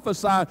and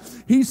prophesied.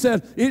 He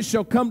said, it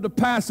shall come to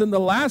pass in the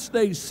last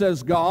days,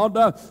 says God,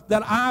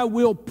 that I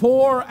will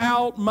pour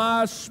out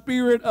my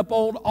spirit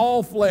upon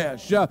all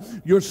flesh.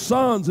 Your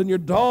sons and your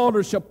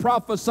daughters shall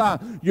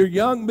prophesy. Your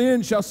young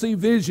men shall see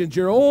visions.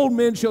 Your old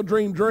men shall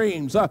dream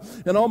dreams.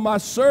 And on my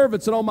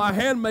servants and on my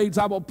handmaids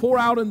I will pour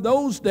out in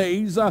those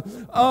days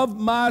of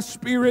my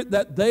spirit,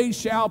 that they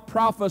shall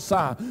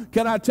prophesy.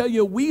 Can I tell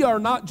you, we are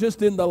not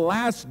just in the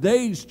last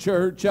days,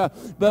 church,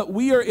 but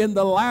we are in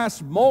the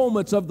last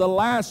moments of the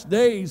last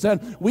days,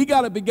 and we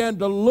got to begin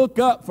to look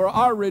up, for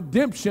our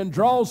redemption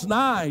draws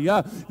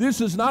nigh.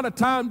 This is not a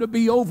time to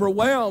be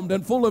overwhelmed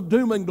and full of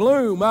doom and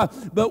gloom,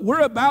 but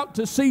we're about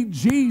to see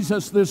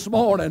Jesus this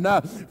morning,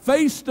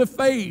 face to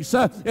face,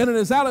 and it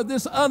is out of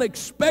this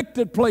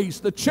unexpected place,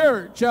 the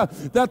church,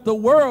 that the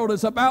world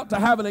is about to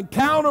have an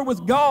encounter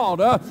with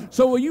God.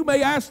 So you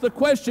may ask the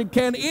question,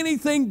 can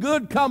anything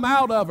good come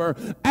out of her?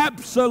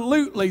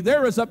 Absolutely.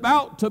 There is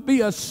about to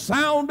be a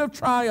sound of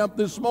triumph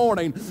this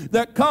morning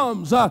that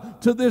comes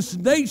to this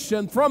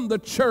nation from the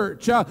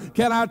church.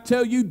 Can I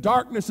tell you,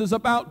 darkness is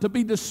about to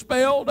be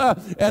dispelled,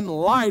 and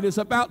light is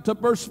about to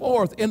burst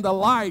forth in the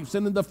lives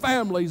and in the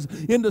families,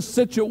 in the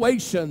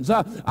situations.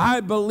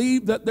 I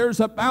believe that there's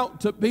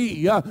about to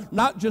be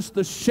not just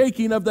the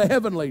shaking of the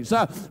heavenlies,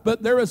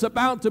 but there is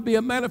about to be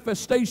a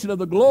manifestation of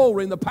the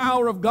glory and the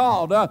power of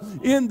God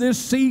in this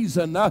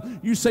season.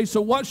 You say,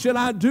 so what should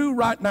I do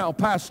right now,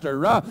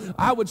 Pastor?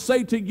 I would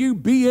say to you,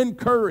 be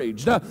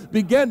encouraged.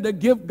 Begin to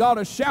give God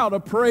a shout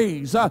of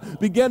praise.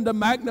 Begin to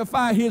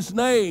magnify His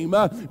name,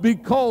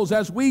 because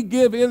as we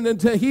give in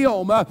into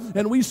Him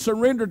and we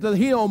surrender to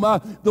Him,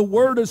 the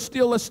Word is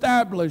still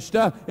established,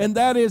 and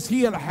that is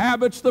He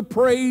inhabits the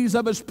praise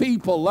of His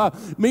people,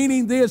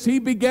 meaning this, He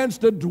begins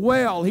to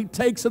dwell. He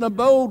takes an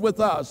abode with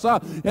us,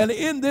 and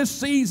in this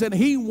season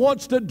He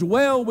wants to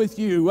dwell with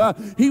you.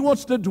 He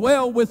wants to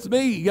dwell with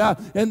me,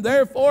 and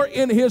therefore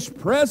in His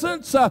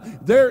presence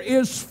there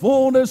is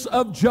fullness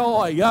of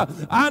joy.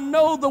 I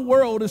know the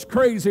world is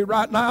crazy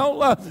right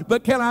now,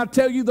 but can I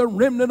tell you, the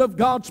remnant of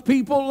God's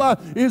people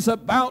is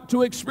about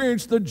to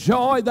experience the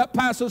joy that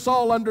passes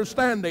all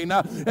understanding,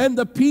 and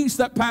the peace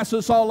that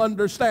passes all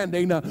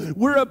understanding.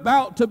 We're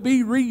about to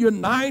be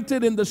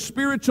reunited in the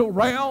spiritual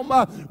realm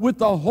with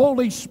the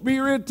Holy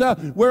Spirit,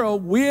 where a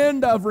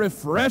wind of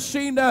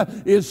refreshing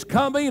is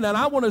coming, and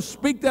I want to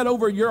speak that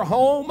over your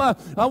home.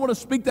 I want to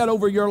speak that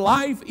over your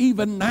life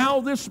even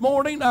now this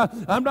morning.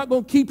 I'm not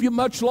going to keep you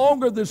much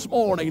longer this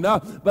morning,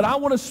 but I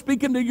want to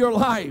speak into your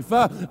life.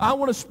 I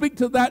want to speak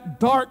to that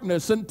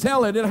darkness and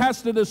tell it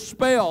has to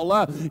dispel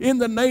in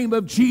the name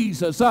of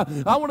Jesus.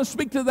 I want to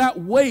speak to that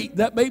weight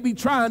that may be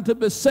trying to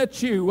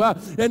beset you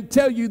and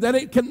tell you that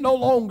it can no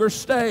longer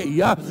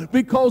stay,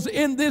 because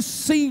in this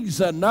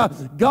season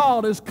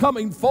God is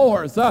coming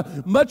forth,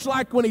 much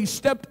like when He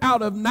stepped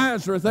out of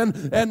Nazareth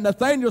and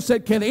Nathanael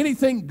said, can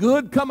anything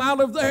good come out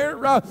of there?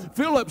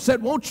 Philip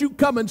said, won't you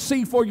come and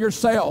see for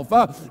yourself?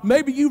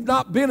 Maybe you've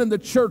not been in the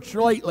church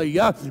lately.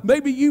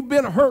 Maybe you've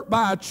been hurt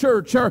by a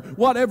church or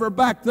whatever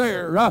back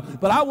there,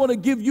 but I want to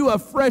give you a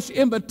fresh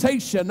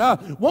invitation.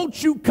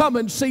 Won't you come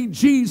and see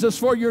Jesus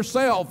for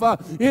yourself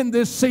in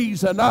this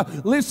season?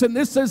 Listen,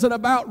 this isn't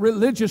about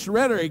religious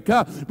rhetoric,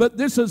 but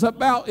this is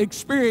about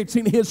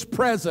experiencing His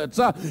presence.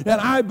 And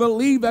I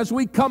believe as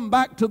we come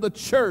back to the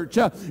church,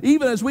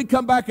 even as we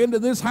come back into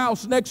this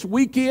house next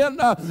weekend,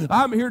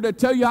 I'm here to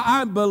tell you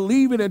I'm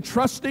believing and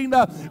trusting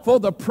for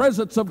the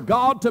presence of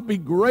God to be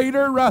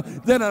greater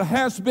than it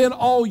has been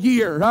all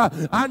year.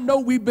 I know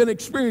we've been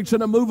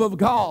experiencing a move of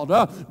God,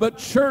 but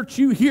church,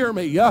 you hear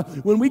me.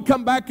 When we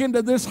come back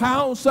into this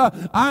house,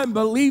 I'm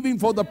believing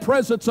for the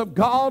presence of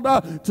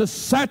God to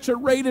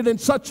saturate it in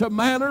such a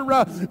manner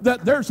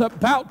that there's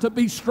about to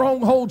be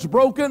strongholds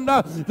broken.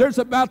 There's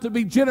about to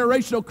be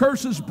generational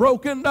curses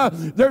broken.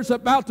 There's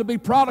about to be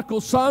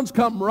prodigal sons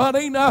come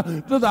running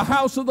to the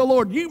house of the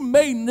Lord. You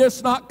may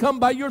just not come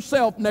by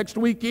yourself next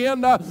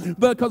weekend,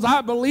 because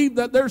I believe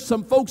that there's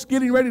some folks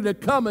getting ready to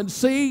come and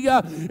see,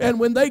 and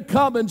when they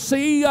come and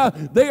see,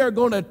 they are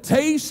going to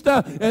taste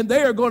and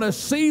they are going to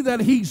see that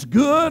He's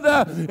good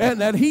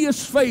and that He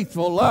is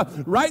faithful.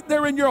 Right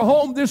there in your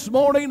home this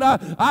morning,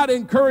 I'd I'd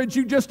encourage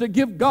you just to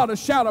give God a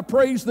shout of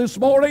praise this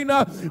morning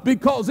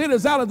because it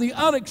is out of the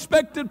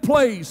unexpected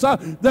place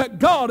that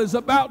God is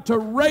about to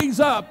raise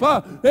up,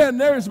 and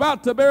there's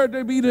about to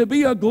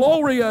be a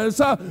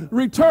glorious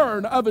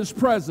return of His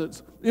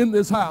presence in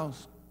this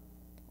house.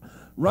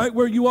 Right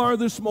where you are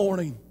this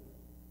morning,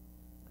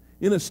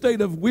 in a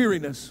state of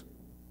weariness,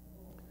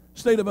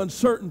 state of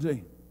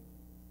uncertainty,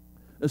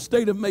 a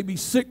state of maybe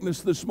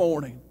sickness this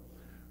morning,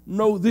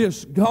 know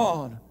this: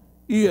 God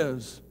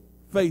is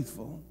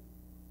faithful.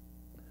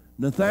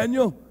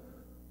 Nathanael,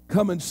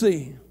 come and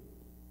see.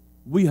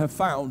 We have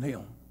found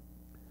him.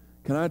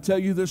 Can I tell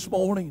you this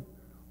morning,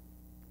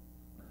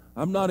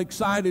 I'm not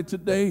excited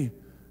today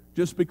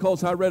just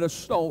because I read a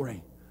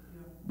story,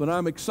 but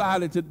I'm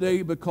excited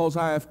today because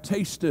I have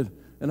tasted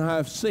and I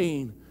have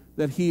seen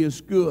that He is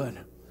good.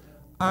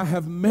 I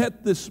have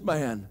met this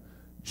man,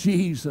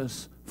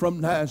 Jesus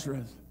from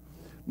Nazareth.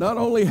 Not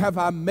only have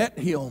I met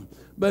Him,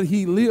 but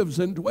He lives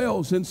and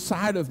dwells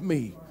inside of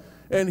me.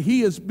 And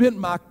He has been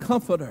my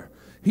comforter.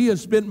 He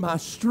has been my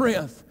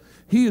strength.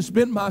 He has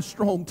been my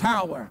strong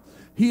tower.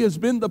 He has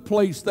been the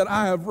place that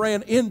I have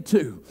ran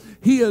into.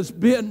 He has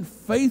been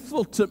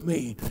faithful to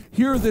me.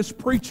 Hear this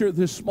preacher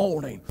this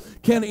morning.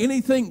 Can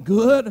anything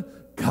good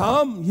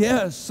come?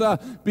 Yes,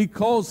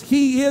 because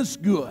He is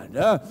good.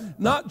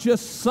 Not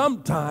just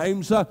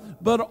sometimes,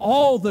 but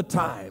all the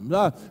time.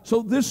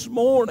 So this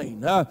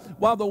morning,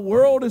 while the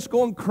world is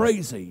going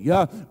crazy,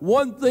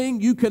 one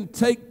thing you can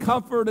take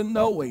comfort in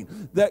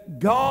knowing that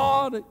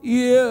God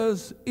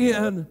is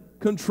in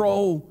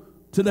control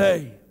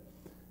today.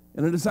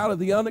 And it is out of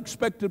the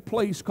unexpected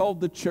place called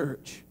the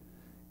church,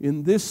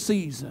 in this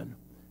season,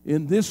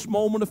 in this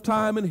moment of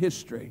time in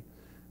history,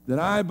 that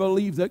I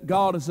believe that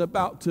God is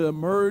about to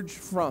emerge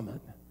from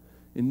it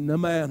in a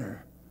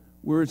manner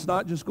where it's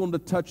not just going to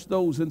touch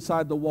those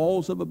inside the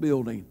walls of a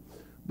building,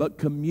 but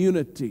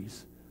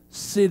communities,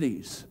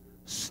 cities,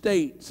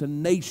 states,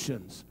 and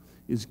nations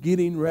is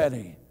getting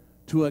ready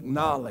to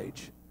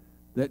acknowledge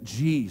that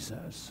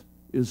Jesus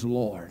is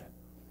Lord.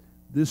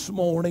 This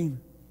morning,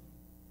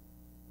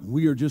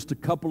 we are just a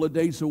couple of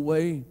days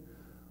away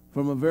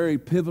from a very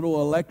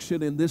pivotal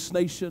election in this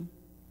nation,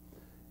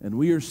 and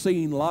we are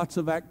seeing lots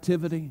of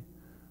activity.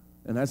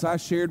 And as I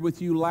shared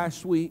with you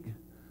last week,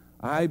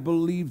 I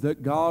believe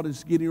that God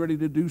is getting ready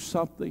to do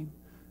something,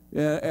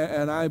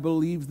 and I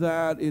believe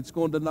that it's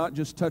going to not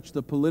just touch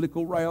the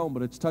political realm,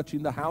 but it's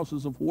touching the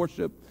houses of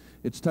worship.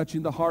 It's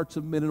touching the hearts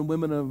of men and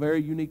women in a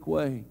very unique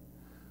way.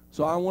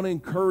 So I want to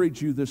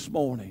encourage you this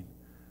morning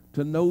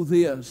to know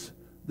this,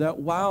 that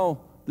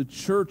while the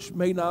church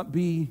may not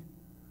be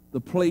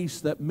the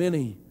place that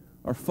many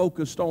are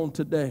focused on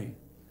today,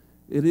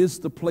 it is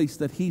the place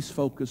that He's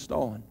focused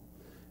on.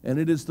 And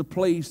it is the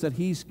place that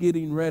He's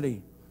getting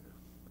ready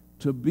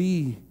to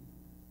be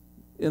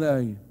in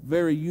a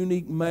very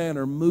unique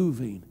manner,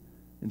 moving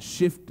and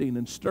shifting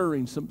and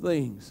stirring some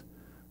things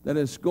that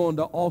is going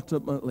to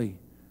ultimately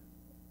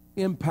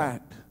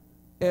impact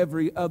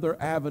every other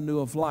avenue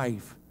of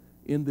life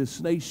in this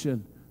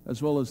nation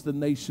as well as the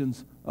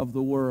nations of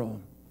the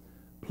world.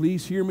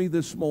 Please hear me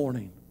this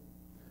morning.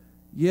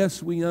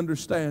 Yes, we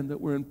understand that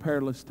we're in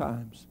perilous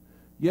times.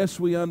 Yes,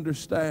 we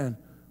understand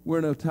we're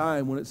in a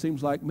time when it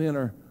seems like men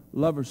are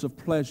lovers of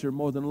pleasure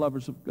more than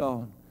lovers of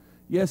God.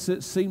 Yes,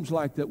 it seems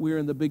like that we're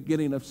in the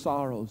beginning of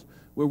sorrows,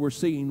 where we're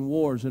seeing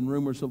wars and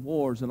rumors of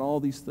wars and all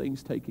these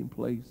things taking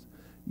place.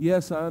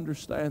 Yes, I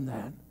understand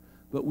that.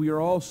 But we are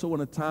also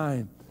in a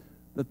time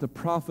that the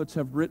prophets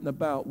have written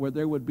about, where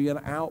there would be an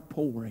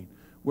outpouring,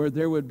 where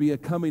there would be a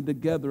coming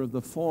together of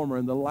the former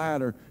and the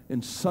latter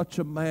in such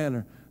a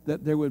manner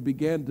that there would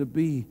begin to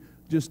be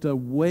just a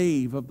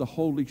wave of the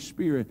Holy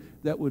Spirit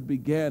that would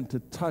begin to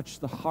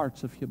touch the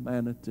hearts of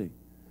humanity.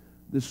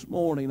 This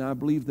morning, I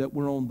believe that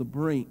we're on the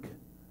brink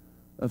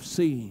of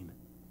seeing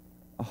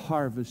a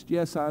harvest.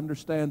 Yes, I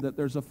understand that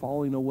there's a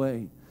falling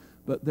away,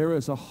 but there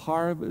is a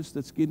harvest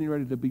that's getting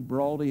ready to be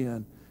brought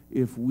in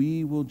if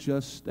we will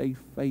just stay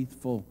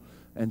faithful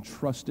and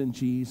trust in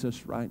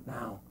Jesus right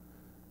now.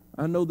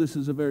 I know this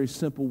is a very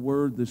simple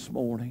word this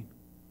morning,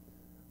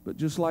 but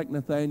just like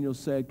Nathanael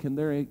said, can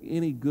there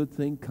any good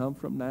thing come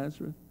from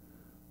Nazareth?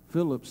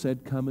 Philip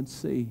said, come and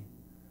see.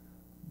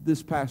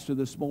 This pastor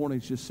this morning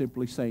is just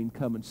simply saying,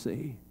 come and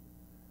see.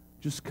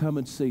 Just come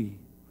and see.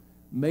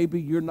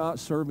 Maybe you're not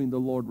serving the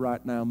Lord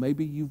right now.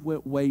 Maybe you've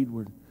went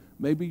wayward.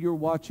 Maybe you're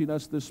watching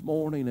us this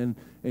morning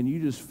and you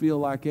just feel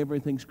like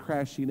everything's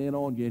crashing in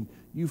on you and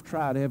you've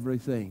tried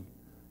everything.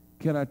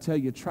 Can I tell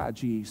you, try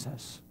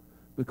Jesus.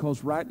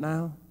 Because right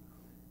now,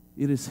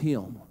 it is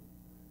Him.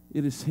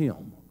 It is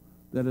Him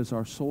that is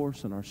our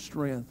source and our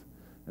strength.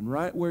 And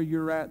right where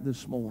you're at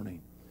this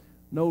morning,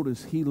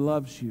 notice He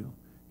loves you.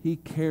 He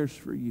cares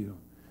for you.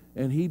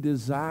 And He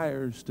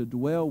desires to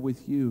dwell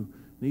with you.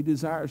 And He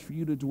desires for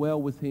you to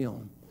dwell with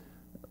Him.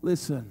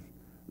 Listen,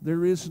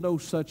 there is no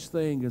such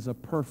thing as a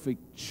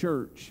perfect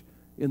church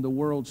in the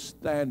world's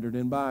standard.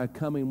 And by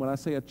coming, when I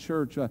say a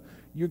church,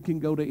 you can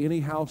go to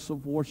any house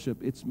of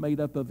worship. It's made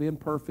up of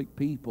imperfect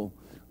people.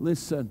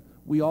 Listen,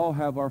 we all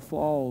have our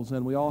flaws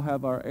and we all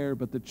have our error,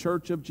 but the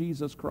church of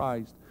Jesus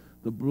Christ,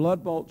 The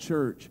blood-bought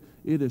church,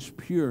 it is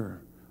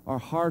pure. Our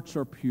hearts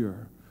are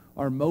pure.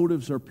 Our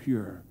motives are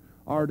pure.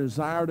 Our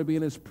desire to be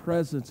in His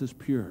presence is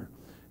pure.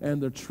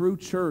 And the true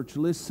church,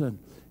 listen,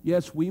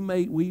 yes, we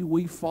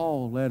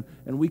fall and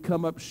we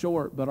come up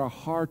short, but our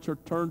hearts are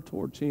turned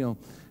towards Him.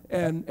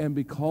 And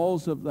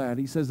because of that,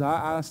 He says,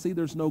 I see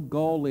there's no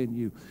gall in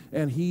you.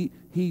 And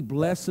He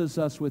blesses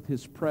us with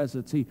His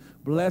presence. He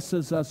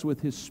blesses us with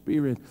His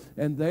Spirit.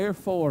 And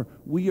therefore,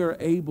 we are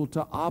able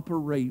to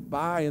operate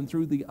by and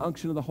through the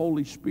unction of the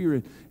Holy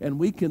Spirit. And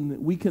we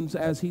can,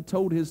 as He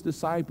told His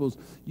disciples,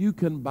 you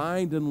can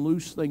bind and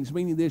loose things,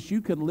 meaning this,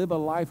 you can live a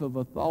life of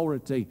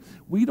authority.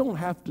 We don't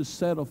have to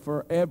settle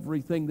for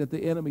everything that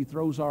the enemy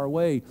throws our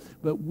way,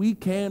 but we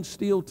can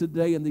still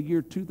today in the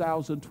year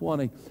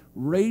 2020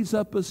 raise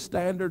up a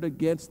standard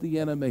against the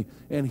enemy,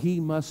 and he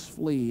must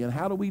flee. And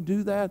how do we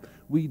do that?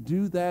 We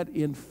do that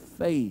in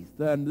faith.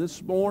 And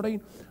this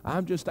morning,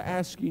 I'm just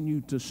asking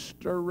you to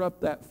stir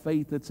up that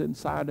faith that's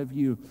inside of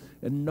you,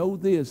 and know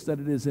this, that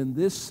it is in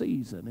this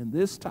season, in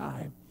this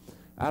time,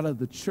 out of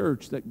the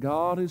church, that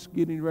God is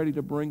getting ready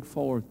to bring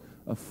forth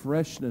a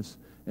freshness.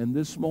 And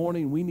this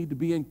morning, we need to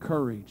be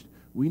encouraged.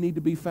 We need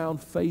to be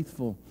found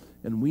faithful,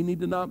 and we need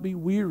to not be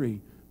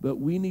weary, but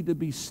we need to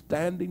be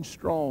standing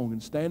strong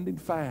and standing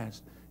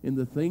fast in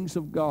the things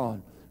of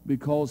God,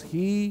 because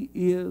He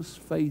is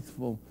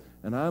faithful.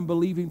 And I'm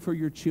believing for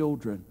your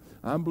children.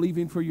 I'm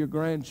believing for your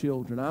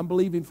grandchildren. I'm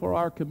believing for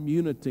our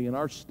community and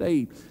our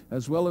state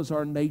as well as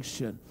our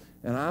nation.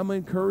 And I'm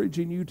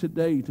encouraging you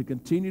today to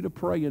continue to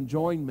pray and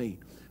join me,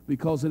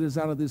 because it is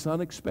out of this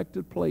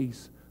unexpected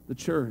place, the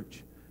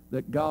church,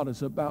 that God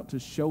is about to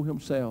show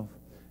Himself,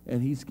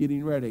 and He's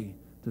getting ready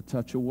to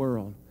touch a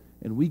world.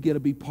 And we get to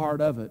be part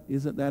of it.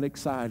 Isn't that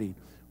exciting?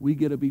 We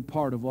get to be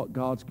part of what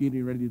God's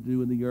getting ready to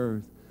do in the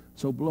earth.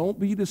 So don't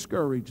be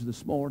discouraged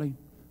this morning,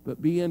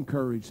 but be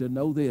encouraged, and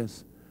know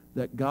this,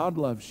 that God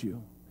loves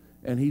you,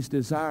 and He's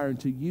desiring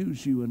to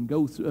use you and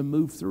go through and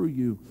move through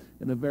you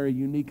in a very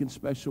unique and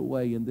special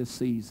way in this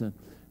season.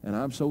 And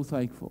I'm so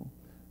thankful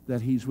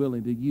that He's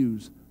willing to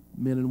use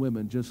men and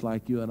women just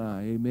like you and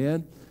I.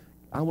 Amen.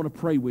 I want to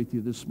pray with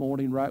you this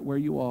morning right where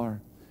you are.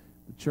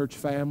 The church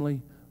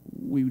family,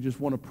 we just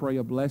want to pray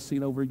a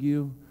blessing over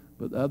you.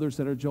 But the others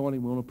that are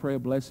joining, we want to pray a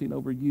blessing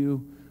over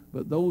you.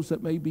 But those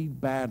that may be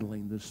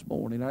battling this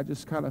morning, I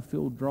just kind of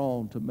feel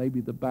drawn to maybe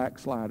the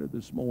backslider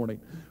this morning,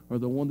 or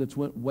the one that's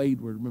went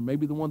wayward, or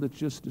maybe the one that's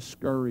just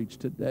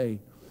discouraged today.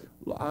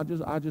 I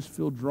just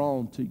feel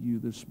drawn to you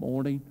this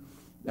morning,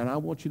 and I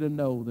want you to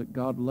know that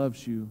God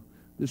loves you.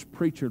 This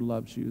preacher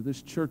loves you.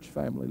 This church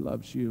family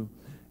loves you.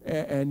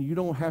 And you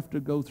don't have to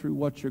go through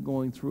what you're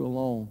going through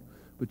alone,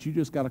 but you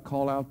just got to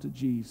call out to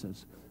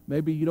Jesus.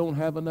 Maybe you don't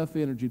have enough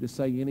energy to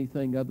say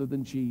anything other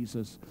than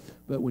Jesus,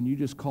 but when you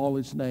just call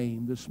His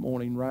name this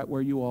morning right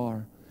where you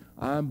are,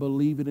 I'm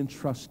believing and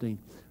trusting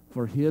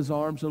for His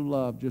arms of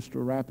love just to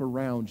wrap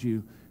around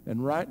you.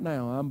 And right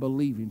now, I'm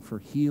believing for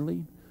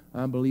healing.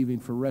 I'm believing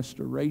for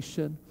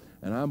restoration.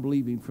 And I'm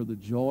believing for the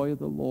joy of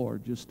the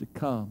Lord just to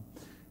come.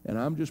 And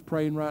I'm just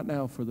praying right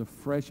now for the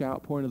fresh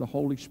outpouring of the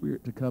Holy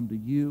Spirit to come to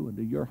you and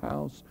to your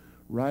house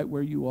right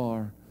where you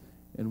are.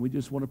 And we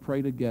just want to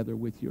pray together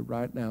with you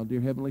right now.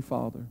 Dear Heavenly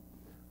Father,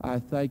 I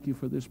thank you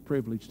for this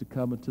privilege to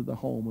come into the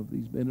home of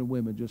these men and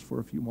women just for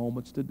a few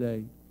moments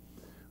today.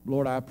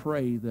 Lord, I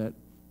pray that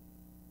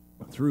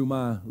through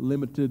my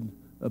limited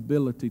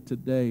ability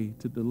today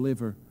to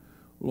deliver,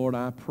 Lord,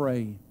 I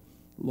pray,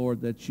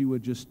 Lord, that you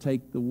would just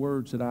take the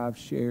words that I've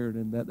shared,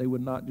 and that they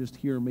would not just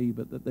hear me,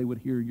 but that they would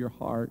hear your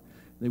heart,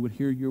 they would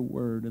hear your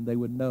word, and they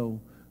would know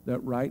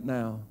that right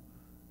now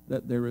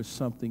that there is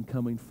something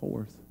coming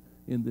forth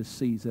in this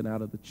season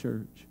out of the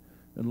church.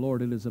 And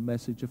Lord, it is a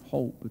message of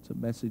hope. It's a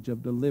message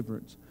of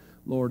deliverance.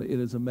 Lord, it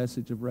is a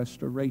message of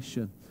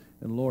restoration.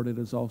 And Lord, it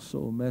is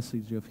also a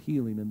message of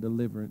healing and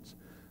deliverance.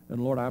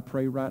 And Lord, I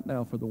pray right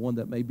now for the one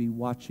that may be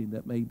watching,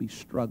 that may be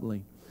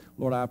struggling.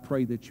 Lord, I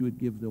pray that you would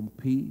give them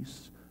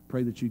peace.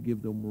 Pray that you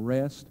give them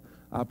rest.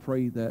 I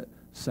pray that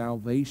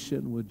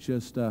salvation would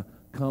just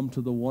come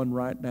to the one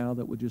right now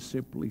that would just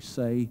simply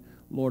say,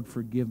 Lord,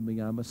 forgive me,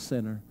 I'm a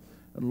sinner.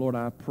 And Lord,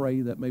 I pray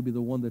that maybe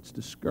the one that's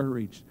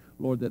discouraged,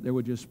 Lord, that there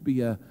would just be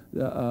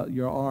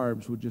your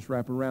arms would just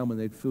wrap around them and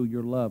they'd feel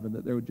your love, and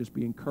that there would just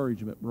be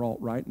encouragement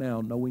brought right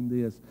now, knowing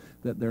this,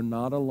 that they're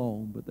not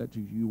alone, but that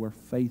you are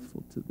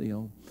faithful to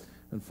them.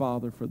 And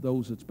Father, for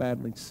those that's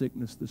battling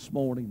sickness this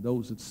morning,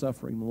 those that's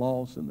suffering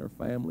loss in their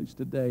families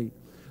today,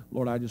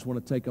 Lord, I just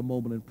want to take a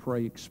moment and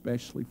pray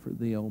especially for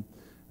them.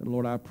 And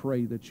Lord, I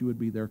pray that you would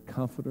be their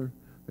comforter,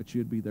 that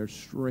you would be their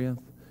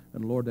strength.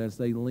 And Lord, as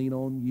they lean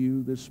on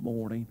you this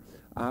morning,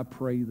 I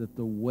pray that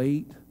the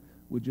weight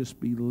would just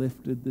be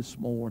lifted this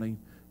morning,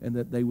 and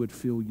that they would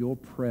feel your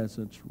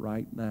presence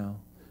right now.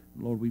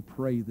 And Lord, we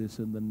pray this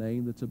in the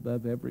name that's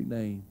above every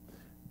name,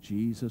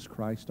 Jesus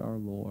Christ our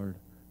Lord.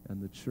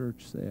 And the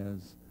church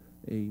says,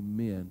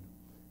 amen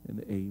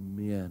and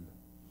amen.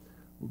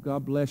 Well,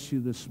 God bless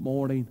you this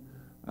morning.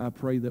 I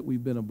pray that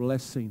we've been a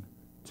blessing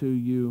to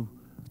you.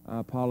 I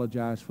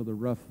apologize for the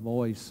rough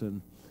voice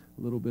and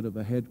a little bit of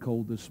a head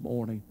cold this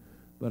morning.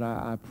 But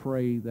I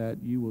pray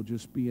that you will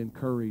just be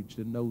encouraged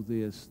and know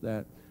this,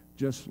 that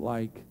just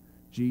like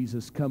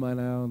Jesus coming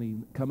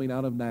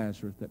out of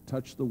Nazareth that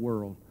touched the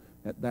world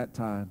at that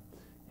time,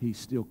 he's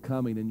still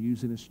coming and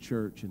using his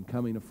church and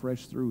coming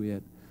afresh through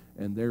it.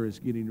 And there is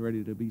getting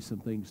ready to be some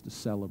things to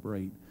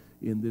celebrate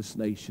in this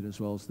nation as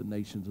well as the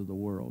nations of the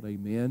world.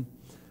 Amen.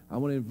 I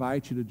want to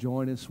invite you to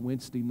join us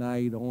Wednesday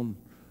night on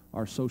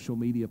our social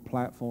media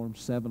platform,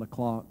 7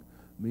 o'clock.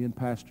 Me and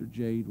Pastor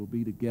Jade will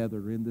be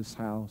together in this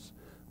house.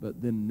 But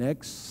then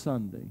next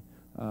Sunday,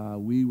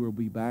 we will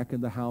be back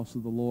in the house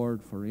of the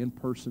Lord for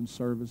in-person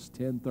service,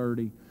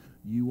 10:30.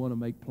 You want to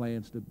make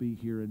plans to be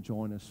here and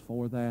join us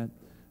for that.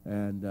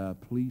 And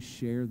please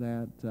share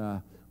that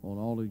on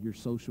all of your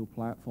social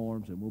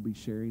platforms, and we'll be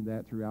sharing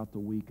that throughout the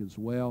week as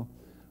well.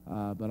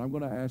 But I'm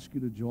going to ask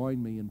you to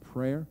join me in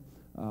prayer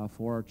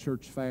for our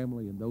church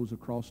family and those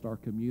across our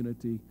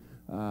community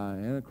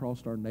and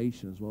across our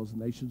nation, as well as the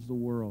nations of the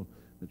world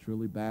that's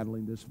really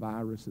battling this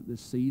virus at this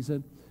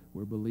season.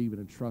 We're believing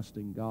and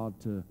trusting God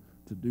to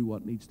do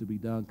what needs to be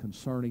done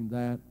concerning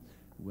that.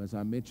 As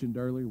I mentioned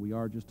earlier, we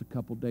are just a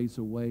couple days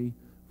away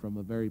from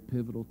a very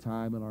pivotal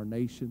time in our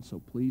nation, so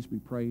please be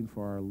praying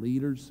for our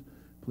leaders.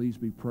 Please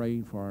be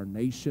praying for our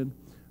nation.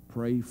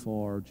 Pray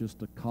for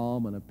just a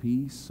calm and a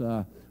peace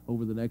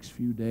over the next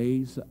few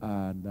days.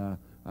 And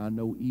I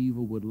know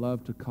evil would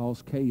love to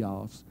cause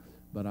chaos,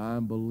 but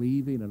I'm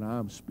believing and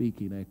I'm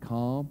speaking a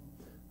calm,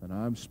 and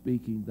I'm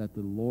speaking that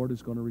the Lord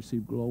is going to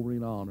receive glory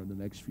and honor in the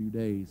next few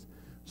days.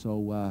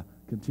 So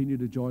continue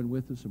to join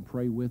with us and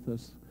pray with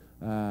us.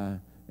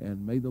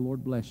 And may the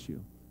Lord bless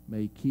you.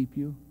 May he keep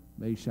you.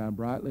 May he shine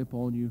brightly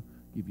upon you.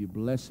 Give you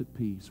blessed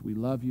peace. We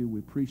love you.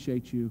 We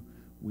appreciate you.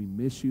 We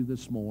miss you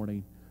this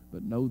morning.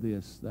 But know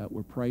this, that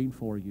we're praying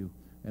for you,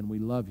 and we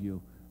love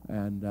you.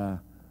 And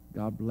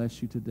God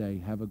bless you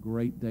today. Have a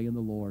great day in the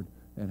Lord,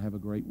 and have a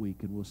great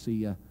week. And we'll see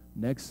you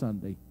next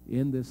Sunday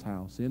in this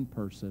house, in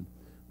person.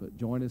 But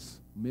join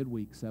us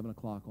midweek, 7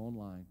 o'clock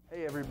online.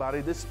 Hey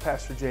everybody, this is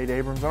Pastor Jade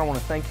Abrams. I want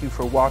to thank you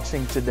for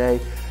watching today.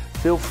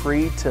 Feel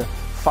free to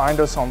find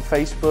us on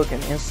Facebook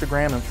and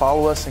Instagram and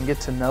follow us and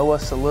get to know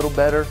us a little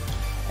better.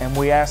 And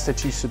we ask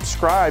that you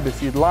subscribe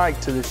if you'd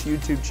like to this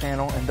YouTube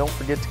channel, and don't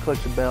forget to click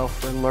the bell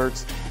for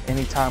alerts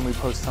anytime we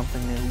post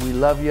something new. We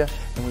love you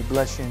and we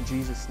bless you in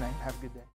Jesus' name. Have a good day.